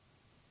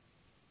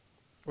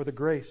or the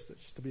grace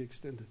that's to be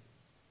extended.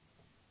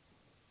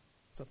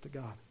 It's up to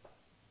God.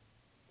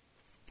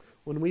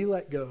 When we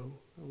let go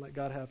and let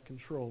God have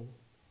control,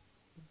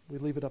 we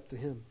leave it up to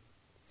Him.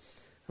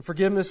 And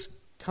forgiveness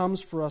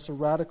comes for us a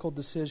radical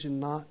decision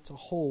not to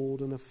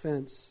hold an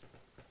offense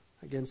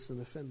against an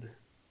offender.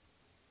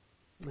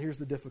 And here's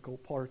the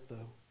difficult part,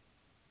 though.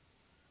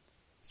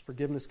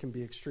 Forgiveness can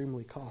be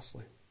extremely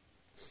costly.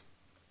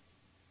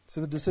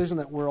 So the decision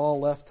that we're all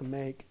left to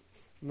make,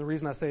 and the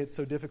reason I say it's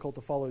so difficult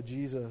to follow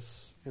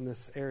Jesus in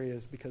this area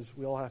is because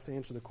we all have to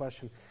answer the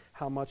question,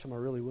 how much am I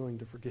really willing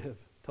to forgive,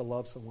 to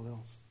love someone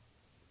else?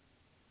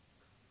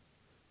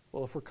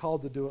 Well, if we're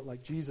called to do it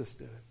like Jesus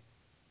did it,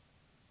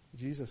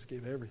 Jesus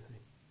gave everything.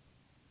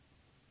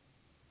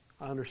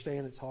 I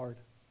understand it's hard.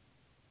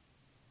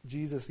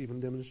 Jesus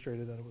even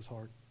demonstrated that it was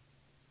hard.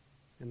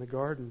 In the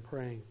garden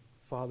praying,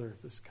 Father,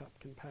 if this cup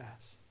can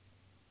pass,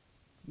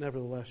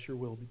 nevertheless your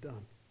will be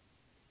done.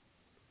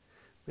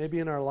 Maybe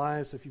in our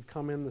lives, if you've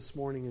come in this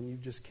morning and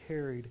you've just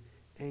carried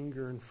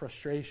anger and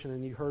frustration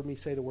and you heard me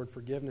say the word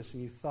forgiveness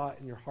and you thought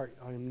in your heart,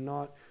 I am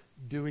not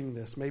doing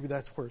this. Maybe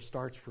that's where it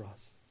starts for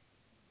us.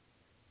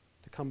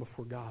 To come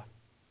before God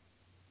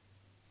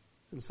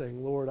and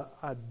saying, Lord,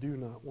 I do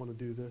not want to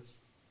do this.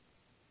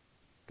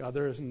 God,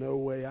 there is no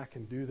way I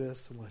can do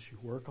this unless you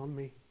work on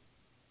me.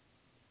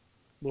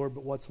 Lord,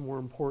 but what's more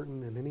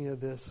important than any of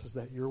this is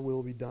that your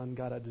will be done.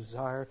 God, I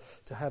desire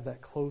to have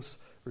that close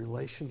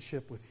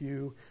relationship with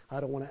you. I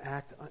don't want to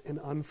act in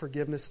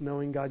unforgiveness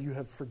knowing, God, you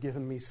have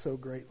forgiven me so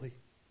greatly.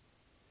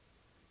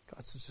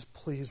 God, so just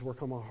please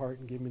work on my heart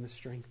and give me the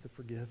strength to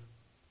forgive.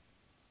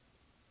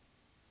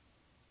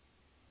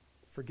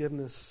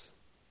 Forgiveness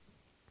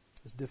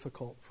is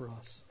difficult for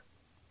us.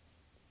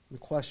 The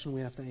question we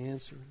have to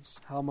answer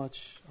is, how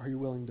much are you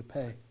willing to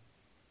pay?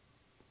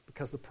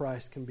 Because the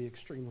price can be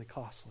extremely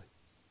costly.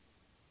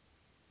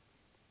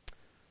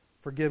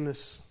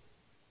 Forgiveness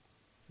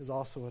is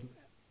also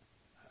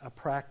a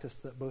practice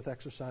that both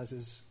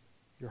exercises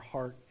your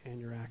heart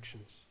and your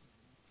actions.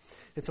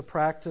 It's a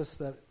practice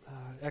that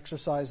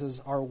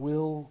exercises our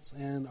wills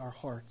and our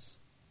hearts.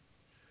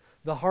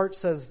 The heart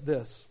says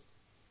this,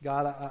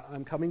 God,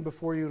 I'm coming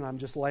before you and I'm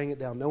just laying it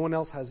down. No one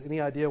else has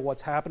any idea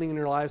what's happening in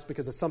your lives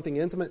because it's something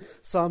intimate,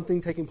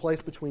 something taking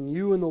place between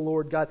you and the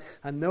Lord. God,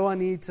 I know I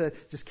need to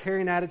just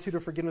carry an attitude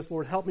of forgiveness.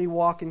 Lord, help me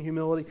walk in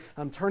humility.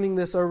 I'm turning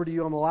this over to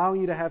you. I'm allowing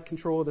you to have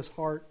control of this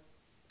heart.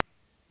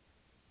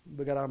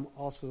 But God, I'm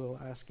also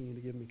asking you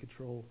to give me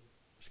control,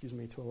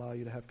 to allow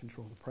you to have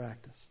control of the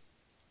practice.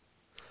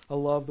 I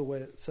love the way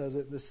it says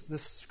it.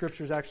 This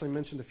scripture is actually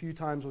mentioned a few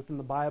times within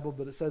the Bible,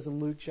 but it says in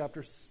Luke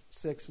chapter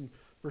 6 and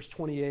verse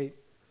 28,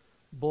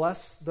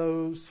 bless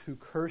those who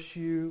curse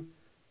you,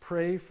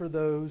 pray for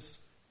those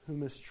who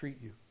mistreat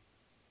you.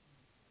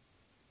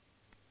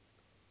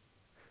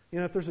 You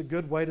know, if there's a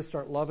good way to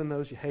start loving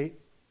those you hate,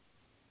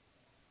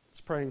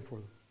 it's praying for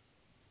them.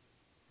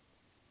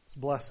 It's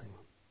blessing them.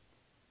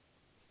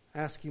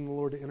 Asking the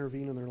Lord to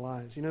intervene in their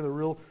lives. You know,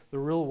 the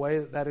real way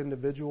that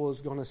individual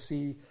is going to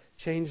see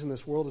change in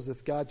this world is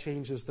if God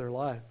changes their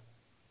life.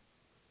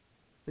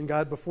 And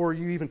God, before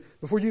you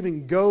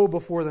even go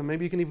before them,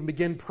 maybe you can even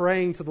begin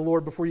praying to the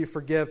Lord before you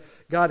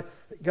forgive. God,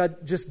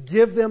 just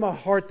give them a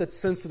heart that's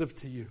sensitive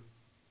to you.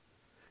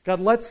 God,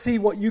 let's see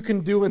what you can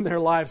do in their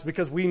lives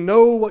because we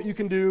know what you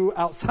can do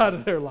outside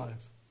of their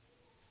lives.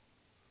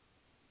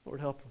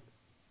 Lord, help them.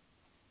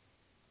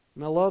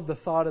 And I love the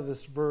thought of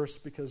this verse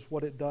because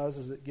what it does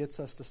is it gets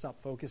us to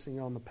stop focusing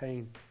on the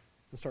pain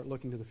and start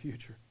looking to the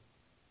future.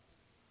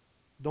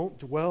 Don't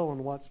dwell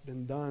on what's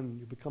been done.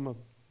 You become a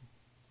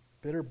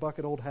bitter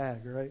bucket old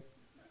hag, right?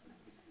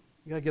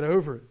 You got to get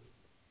over it.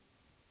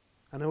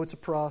 I know it's a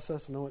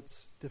process. I know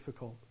it's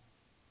difficult.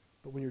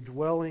 But when you're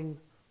dwelling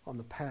on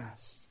the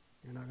past,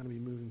 you're not going to be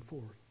moving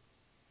forward.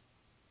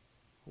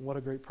 And what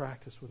a great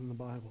practice within the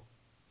Bible.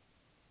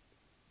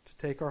 To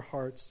take our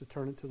hearts, to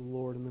turn it to the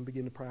Lord, and then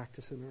begin to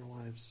practice in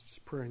our lives,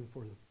 just praying for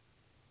them.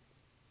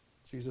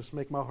 Jesus,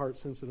 make my heart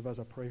sensitive as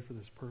I pray for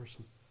this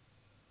person.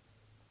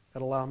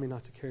 God, allow me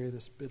not to carry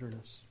this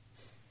bitterness.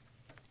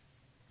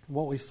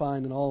 what we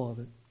find in all of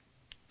it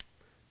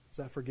is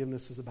that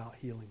forgiveness is about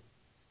healing.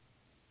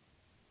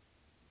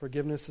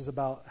 Forgiveness is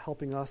about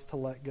helping us to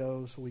let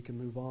go so we can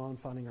move on,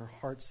 finding our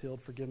hearts healed.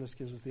 Forgiveness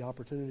gives us the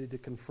opportunity to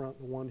confront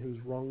the one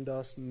who's wronged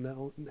us,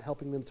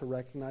 helping them to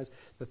recognize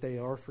that they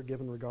are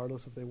forgiven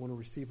regardless if they want to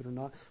receive it or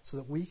not, so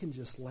that we can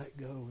just let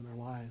go in our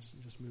lives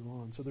and just move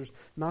on. So there's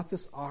not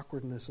this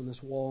awkwardness and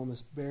this wall and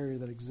this barrier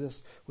that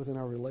exists within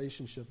our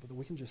relationship, but that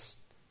we can just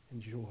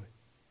enjoy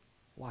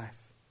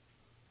life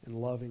and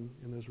loving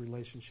in those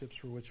relationships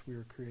for which we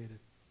were created.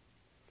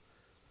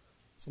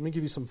 So let me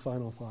give you some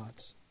final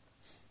thoughts.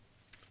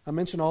 I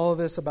mentioned all of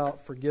this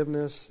about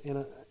forgiveness,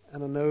 and I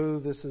know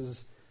this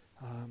is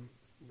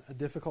a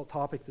difficult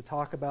topic to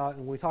talk about.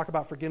 And when we talk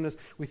about forgiveness,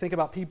 we think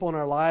about people in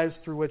our lives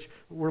through which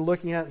we're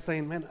looking at and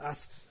saying, man,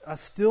 I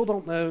still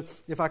don't know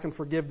if I can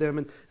forgive them.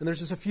 And there's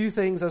just a few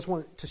things I just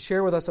want to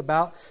share with us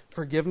about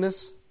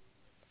forgiveness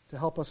to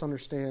help us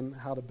understand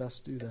how to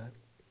best do that.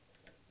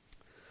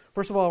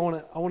 First of all,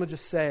 I want to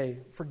just say,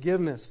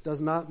 forgiveness does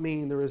not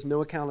mean there is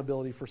no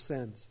accountability for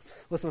sins.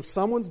 Listen, if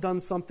someone's done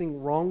something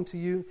wrong to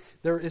you,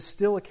 there is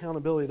still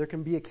accountability. There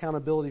can be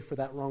accountability for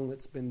that wrong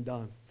that's been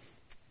done.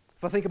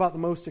 If I think about the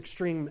most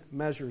extreme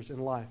measures in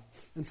life,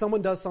 and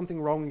someone does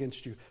something wrong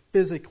against you,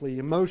 physically,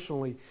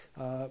 emotionally,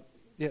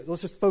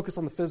 let's just focus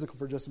on the physical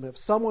for just a minute. If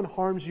someone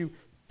harms you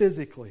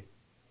physically,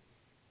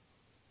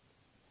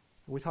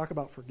 we talk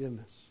about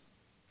forgiveness.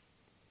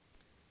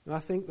 And I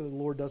think that the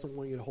Lord doesn't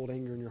want you to hold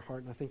anger in your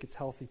heart, and I think it's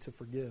healthy to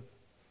forgive.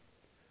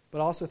 But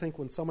I also think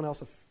when someone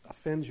else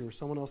offends you or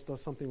someone else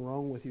does something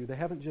wrong with you, they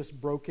haven't just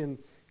broken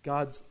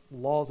God's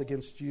laws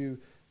against you,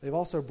 they've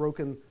also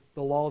broken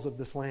the laws of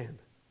this land.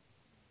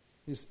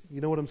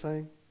 You know what I'm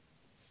saying?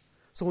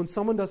 So when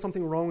someone does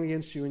something wrong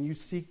against you and you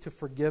seek to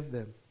forgive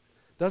them,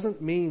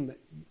 doesn't mean that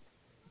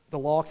the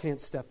law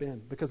can't step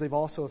in, because they've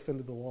also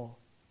offended the law.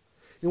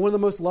 You know, one of the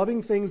most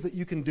loving things that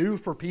you can do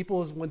for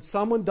people is when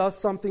someone does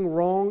something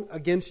wrong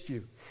against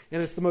you.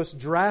 And it's the most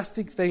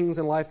drastic things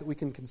in life that we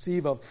can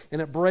conceive of.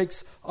 And it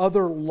breaks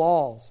other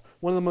laws.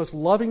 One of the most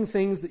loving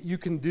things that you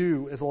can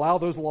do is allow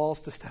those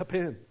laws to step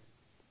in.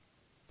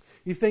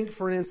 You think,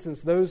 for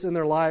instance, those in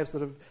their lives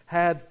that have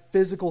had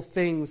physical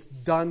things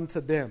done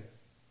to them.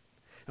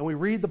 And we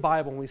read the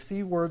Bible and we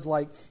see words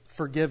like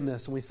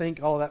forgiveness. And we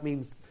think, oh, that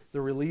means the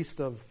release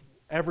of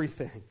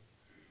everything.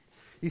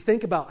 You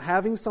think about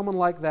having someone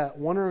like that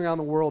wandering around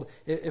the world,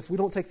 if we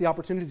don't take the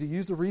opportunity to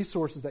use the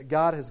resources that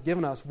God has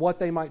given us, what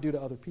they might do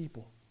to other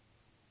people.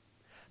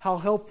 How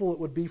helpful it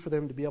would be for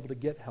them to be able to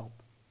get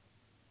help.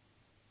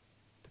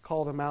 To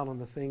call them out on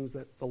the things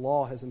that the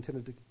law has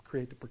intended to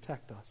create to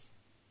protect us.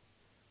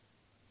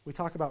 We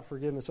talk about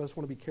forgiveness. I just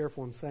want to be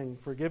careful in saying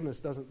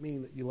forgiveness doesn't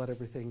mean that you let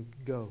everything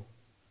go.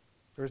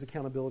 There is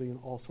accountability in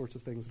all sorts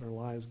of things in our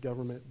lives,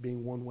 government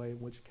being one way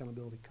in which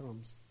accountability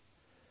comes.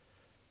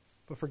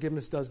 But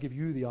forgiveness does give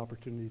you the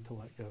opportunity to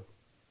let go.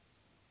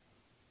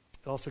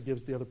 It also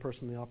gives the other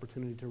person the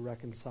opportunity to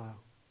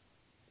reconcile,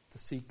 to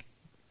seek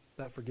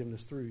that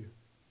forgiveness through you.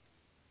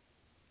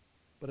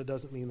 But it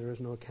doesn't mean there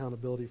is no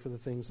accountability for the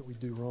things that we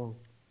do wrong.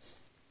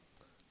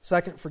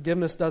 Second,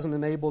 forgiveness doesn't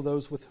enable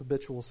those with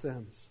habitual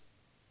sins.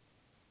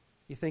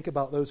 You think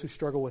about those who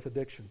struggle with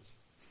addictions.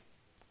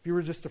 If you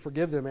were just to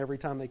forgive them every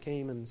time they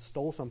came and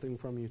stole something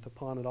from you to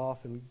pawn it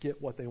off and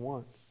get what they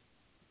want,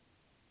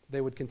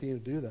 they would continue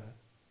to do that.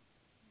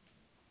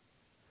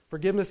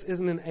 Forgiveness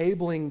isn't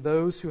enabling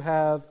those who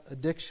have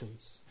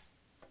addictions.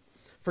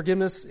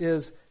 Forgiveness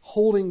is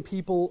holding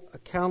people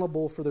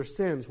accountable for their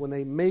sins. When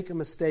they make a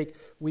mistake,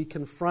 we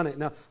confront it.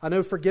 Now, I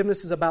know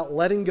forgiveness is about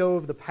letting go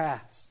of the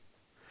past.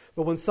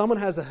 But when someone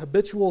has a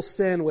habitual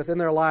sin within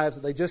their lives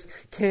that they just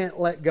can't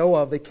let go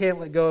of,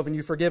 and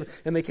you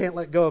forgive, and they can't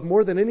let go of,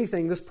 more than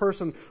anything, this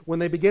person, when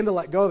they begin to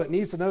let go of it,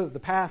 needs to know that the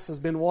past has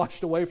been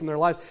washed away from their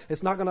lives.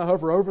 It's not going to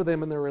hover over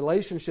them in their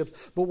relationships.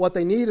 But what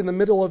they need in the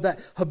middle of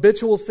that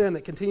habitual sin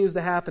that continues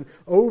to happen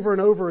over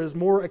and over is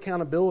more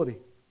accountability.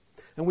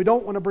 And we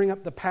don't want to bring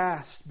up the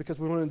past because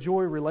we want to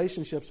enjoy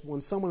relationships. But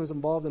when someone is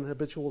involved in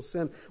habitual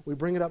sin, we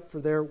bring it up for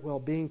their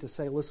well-being to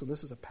say, listen,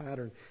 this is a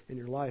pattern in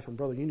your life, and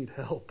brother, you need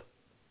help.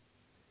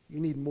 You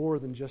need more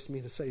than just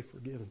me to say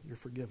forgiven. You're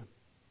forgiven.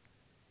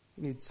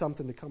 You need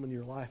something to come into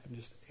your life and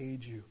just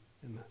aid you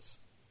in this.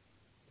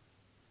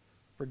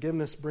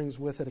 Forgiveness brings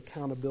with it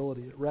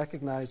accountability. It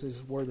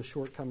recognizes where the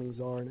shortcomings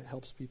are and it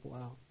helps people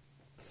out.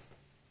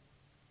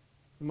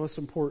 And most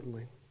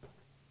importantly,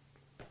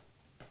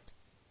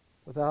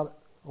 without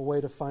a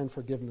way to find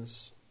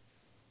forgiveness,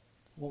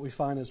 what we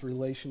find is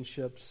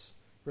relationships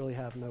really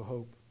have no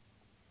hope.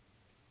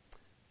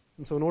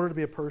 And so in order to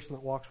be a person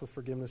that walks with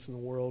forgiveness in the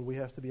world, we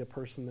have to be a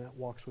person that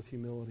walks with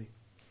humility.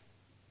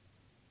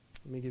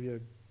 Let me give you a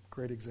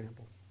great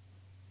example.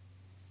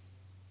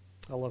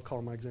 I love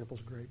calling my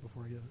examples great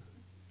before I give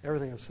it.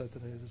 Everything I've said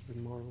today has just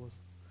been marvelous.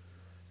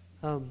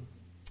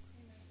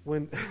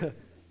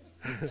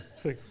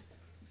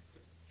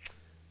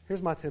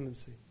 Here's my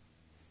tendency.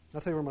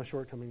 I'll tell you where my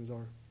shortcomings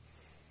are.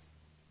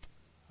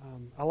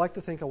 I like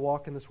to think I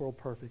walk in this world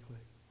perfectly,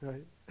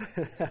 right?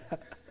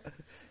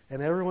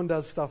 And everyone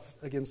does stuff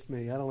against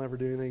me. I don't ever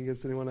do anything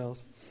against anyone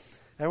else.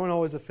 Everyone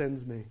always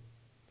offends me.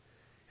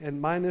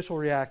 And my initial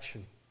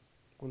reaction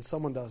when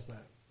someone does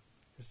that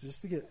is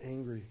just to get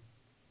angry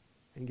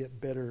and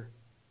get bitter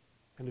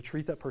and to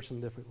treat that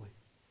person differently,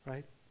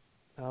 right?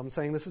 I'm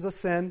saying this is a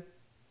sin.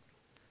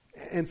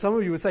 And some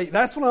of you would say,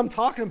 that's what I'm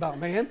talking about,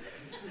 man.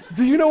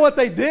 Do you know what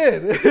they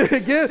did?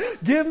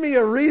 give me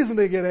a reason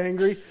to get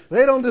angry.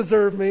 They don't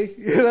deserve me.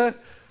 You know?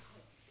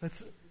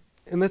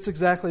 That's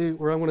exactly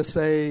where I want to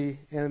say,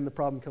 and the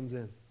problem comes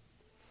in.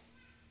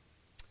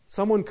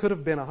 Someone could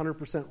have been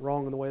 100%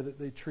 wrong in the way that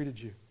they treated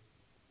you.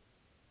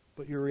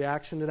 But your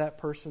reaction to that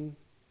person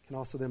can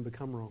also then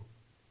become wrong.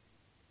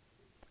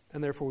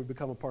 And therefore we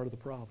become a part of the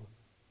problem.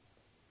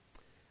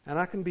 And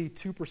I can be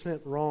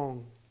 2%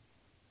 wrong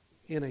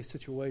in a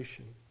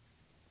situation,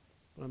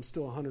 but I'm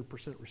still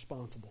 100%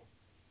 responsible.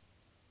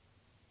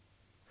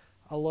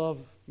 I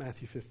love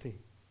Matthew 15.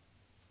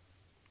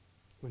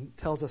 When it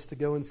tells us to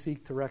go and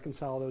seek to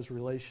reconcile those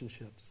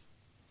relationships.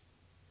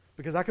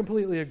 Because I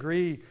completely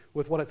agree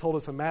with what it told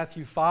us in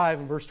Matthew 5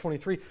 and verse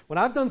 23. When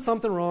I've done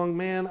something wrong,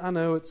 man, I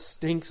know it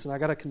stinks and I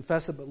got to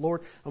confess it, but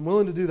Lord, I'm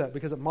willing to do that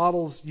because it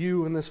models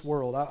you in this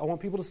world. I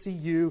want people to see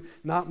you,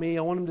 not me.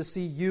 I want them to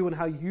see you and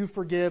how you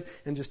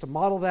forgive and just to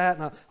model that,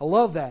 and I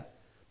love that.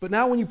 But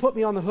now when you put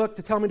me on the hook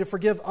to tell me to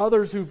forgive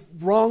others who've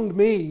wronged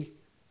me,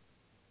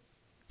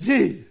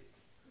 gee.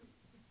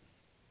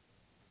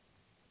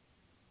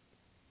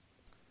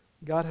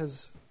 God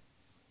has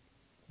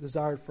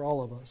desired for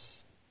all of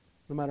us,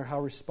 no matter how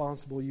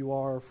responsible you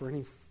are for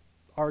any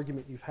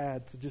argument you've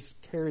had, to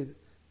just carry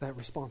that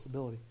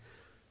responsibility.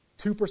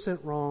 2%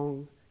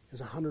 wrong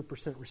is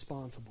 100%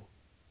 responsible.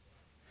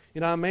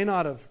 You know, I may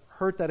not have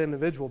hurt that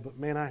individual, but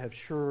man, I have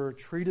sure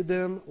treated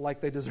them like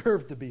they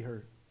deserve to be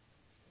hurt.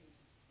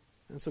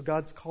 And so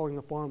God's calling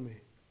upon me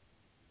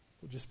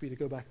will just be to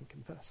go back and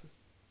confess it.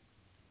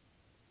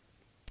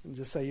 And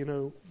just say, you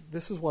know,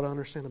 this is what I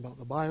understand about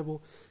the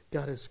Bible.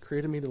 God has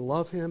created me to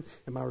love Him,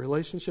 and my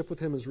relationship with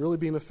Him is really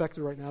being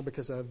affected right now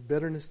because I have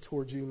bitterness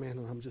towards you, man,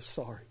 and I'm just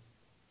sorry.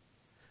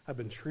 I've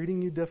been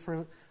treating you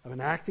different. I've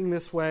been acting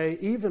this way,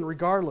 even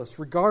regardless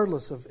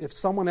of if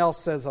someone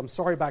else says, I'm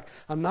sorry back.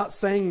 I'm not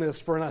saying this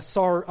for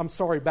I'm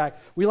sorry back.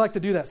 We like to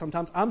do that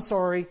sometimes. I'm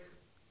sorry.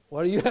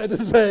 What do you have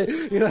to say?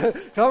 You know,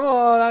 come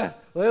on,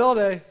 wait all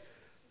day.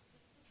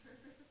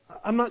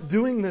 I'm not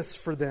doing this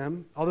for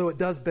them, although it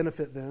does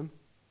benefit them.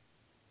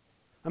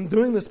 I'm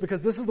doing this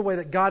because this is the way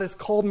that God has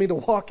called me to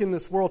walk in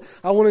this world.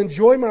 I want to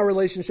enjoy my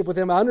relationship with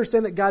Him. I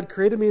understand that God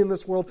created me in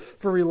this world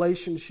for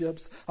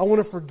relationships. I want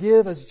to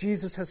forgive as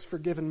Jesus has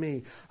forgiven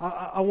me.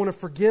 I want to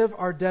forgive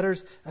our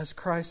debtors as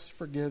Christ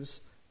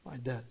forgives my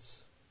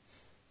debts.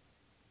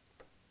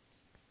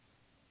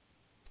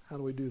 How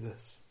do we do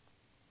this?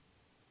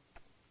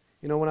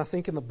 You know, when I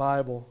think in the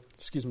Bible,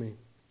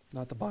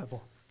 not the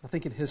Bible, I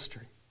think in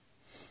history,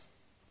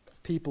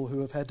 of people who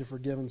have had to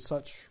forgive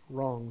such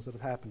wrongs that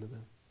have happened to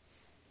them.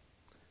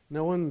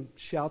 No one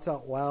shouts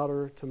out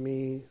louder to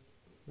me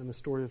than the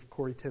story of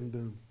Corrie ten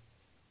Boom.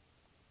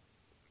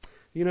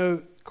 You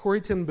know,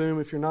 Corrie ten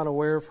Boom, if you're not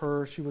aware of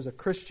her, she was a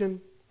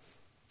Christian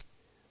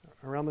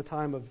around the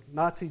time of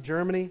Nazi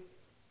Germany.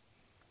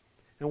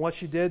 And what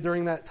she did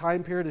during that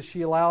time period is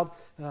she allowed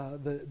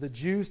the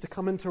Jews to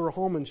come into her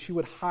home, and she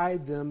would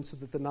hide them so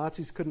that the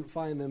Nazis couldn't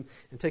find them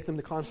and take them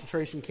to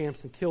concentration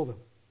camps and kill them.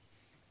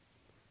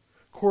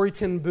 Corrie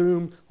ten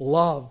Boom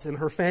loved, and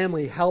her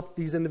family helped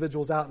these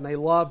individuals out, and they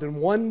loved, and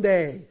one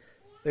day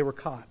they were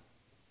caught.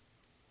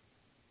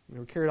 They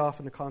were carried off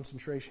into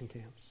concentration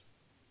camps.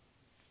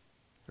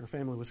 Her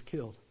family was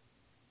killed.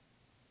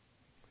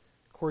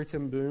 Corrie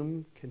ten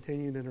Boom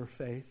continued in her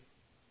faith,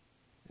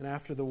 and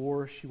after the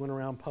war she went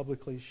around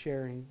publicly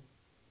sharing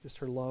just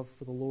her love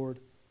for the Lord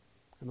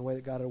and the way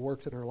that God had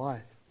worked in her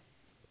life.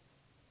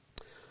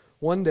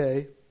 One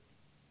day,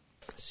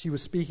 she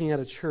was speaking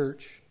at a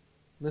church.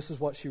 This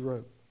is what she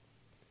wrote.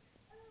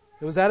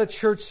 It was at a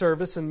church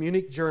service in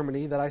Munich,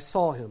 Germany, that I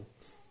saw him.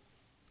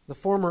 The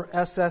former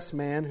SS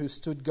man who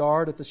stood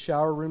guard at the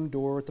shower room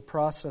door at the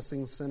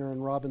processing center in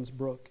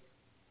Ravensbrück.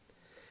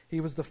 He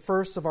was the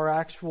first of our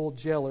actual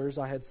jailers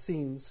I had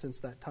seen since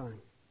that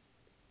time.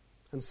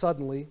 And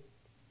suddenly,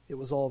 it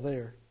was all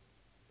there.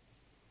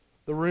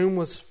 The room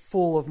was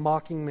full of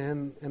mocking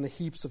men and the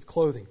heaps of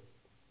clothing.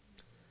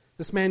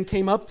 This man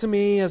came up to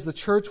me as the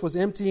church was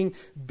emptying,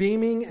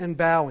 beaming and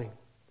bowing.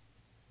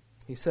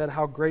 He said,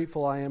 "How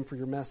grateful I am for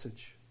your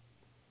message,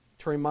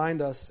 to remind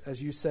us,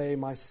 as you say,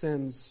 my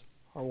sins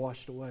are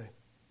washed away."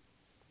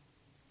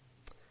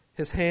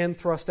 His hand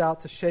thrust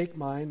out to shake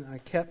mine. I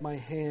kept my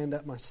hand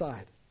at my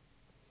side.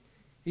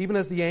 Even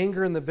as the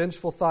anger and the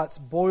vengeful thoughts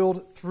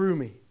boiled through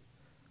me,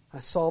 I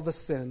saw the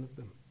sin of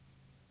them.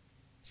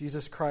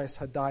 Jesus Christ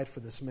had died for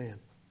this man.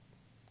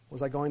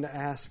 Was I going to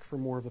ask for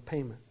more of a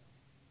payment?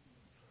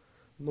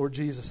 Lord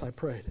Jesus, I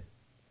prayed,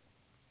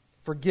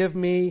 forgive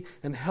me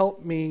and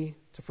help me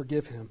to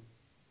forgive him.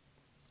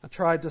 I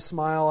tried to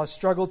smile. I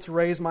struggled to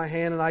raise my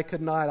hand, and I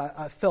could not.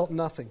 I felt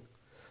nothing,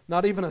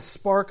 not even a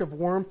spark of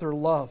warmth or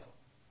love.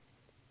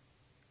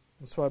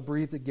 And so I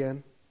breathed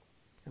again.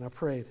 And I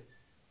prayed,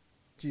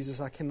 Jesus,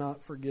 I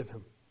cannot forgive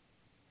him.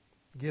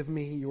 Give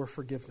me your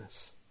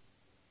forgiveness.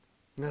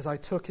 And as I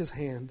took his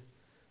hand,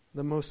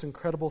 the most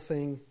incredible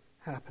thing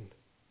happened.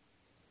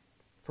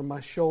 From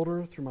my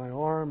shoulder, through my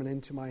arm, and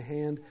into my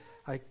hand,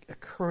 a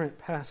current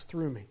passed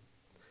through me.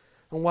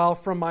 And while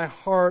from my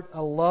heart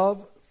a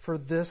love for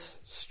this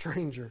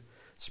stranger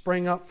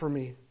sprang up for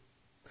me,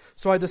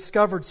 so I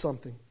discovered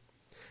something.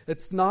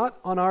 It's not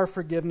on our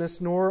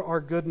forgiveness nor our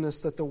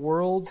goodness that the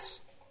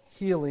world's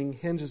healing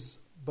hinges,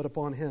 but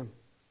upon him.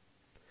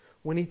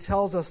 When he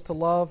tells us to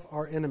love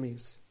our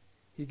enemies,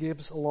 he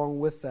gives along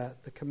with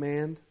that the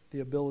command, the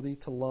ability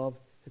to love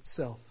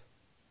itself.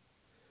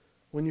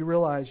 When you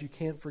realize you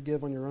can't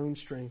forgive on your own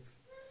strength,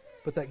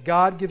 but that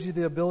God gives you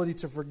the ability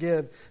to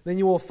forgive, then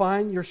you will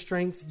find your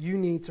strength you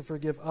need to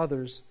forgive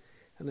others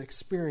and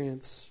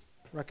experience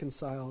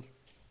reconciled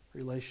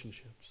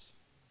relationships.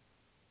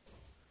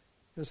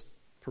 Just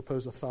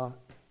propose a thought.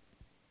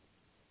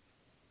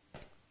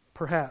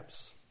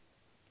 Perhaps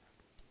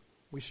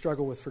we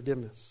struggle with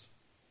forgiveness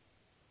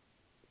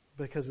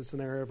because it's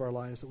an area of our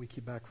lives that we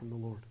keep back from the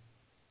Lord.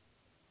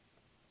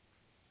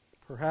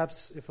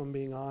 Perhaps, if I'm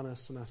being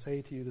honest, and I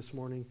say to you this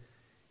morning,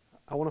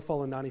 I want to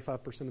follow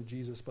 95% of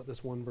Jesus, but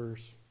this one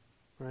verse,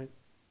 right?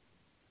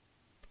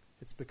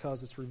 It's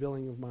because it's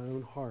revealing of my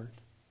own heart.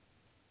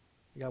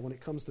 God, when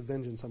it comes to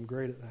vengeance, I'm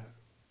great at that.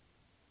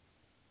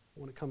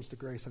 When it comes to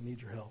grace, I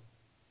need your help.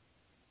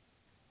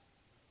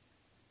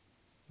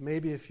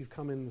 Maybe if you've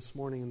come in this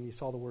morning and you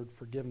saw the word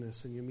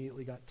forgiveness and you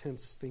immediately got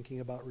tense thinking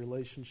about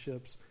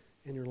relationships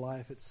in your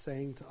life, it's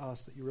saying to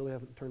us that you really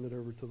haven't turned it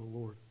over to the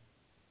Lord.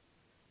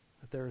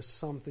 That there is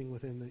something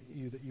within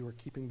you that you are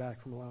keeping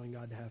back from allowing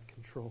God to have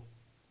control.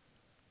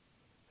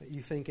 That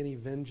you think any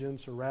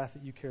vengeance or wrath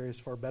that you carry is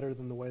far better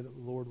than the way that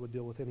the Lord would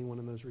deal with anyone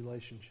in those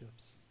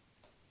relationships.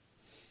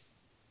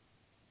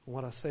 And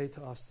what I say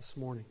to us this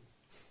morning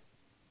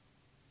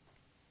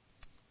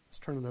is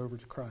turn it over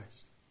to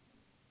Christ.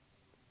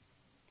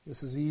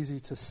 This is easy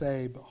to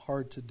say, but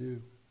hard to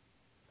do.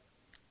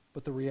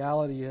 But the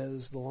reality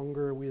is, the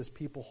longer we as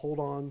people hold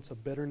on to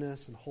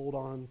bitterness and hold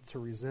on to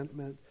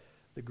resentment,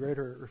 the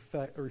greater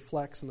it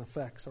reflects and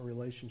affects our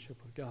relationship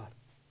with God.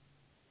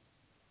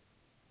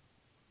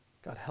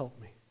 God, help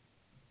me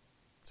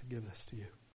to give this to you.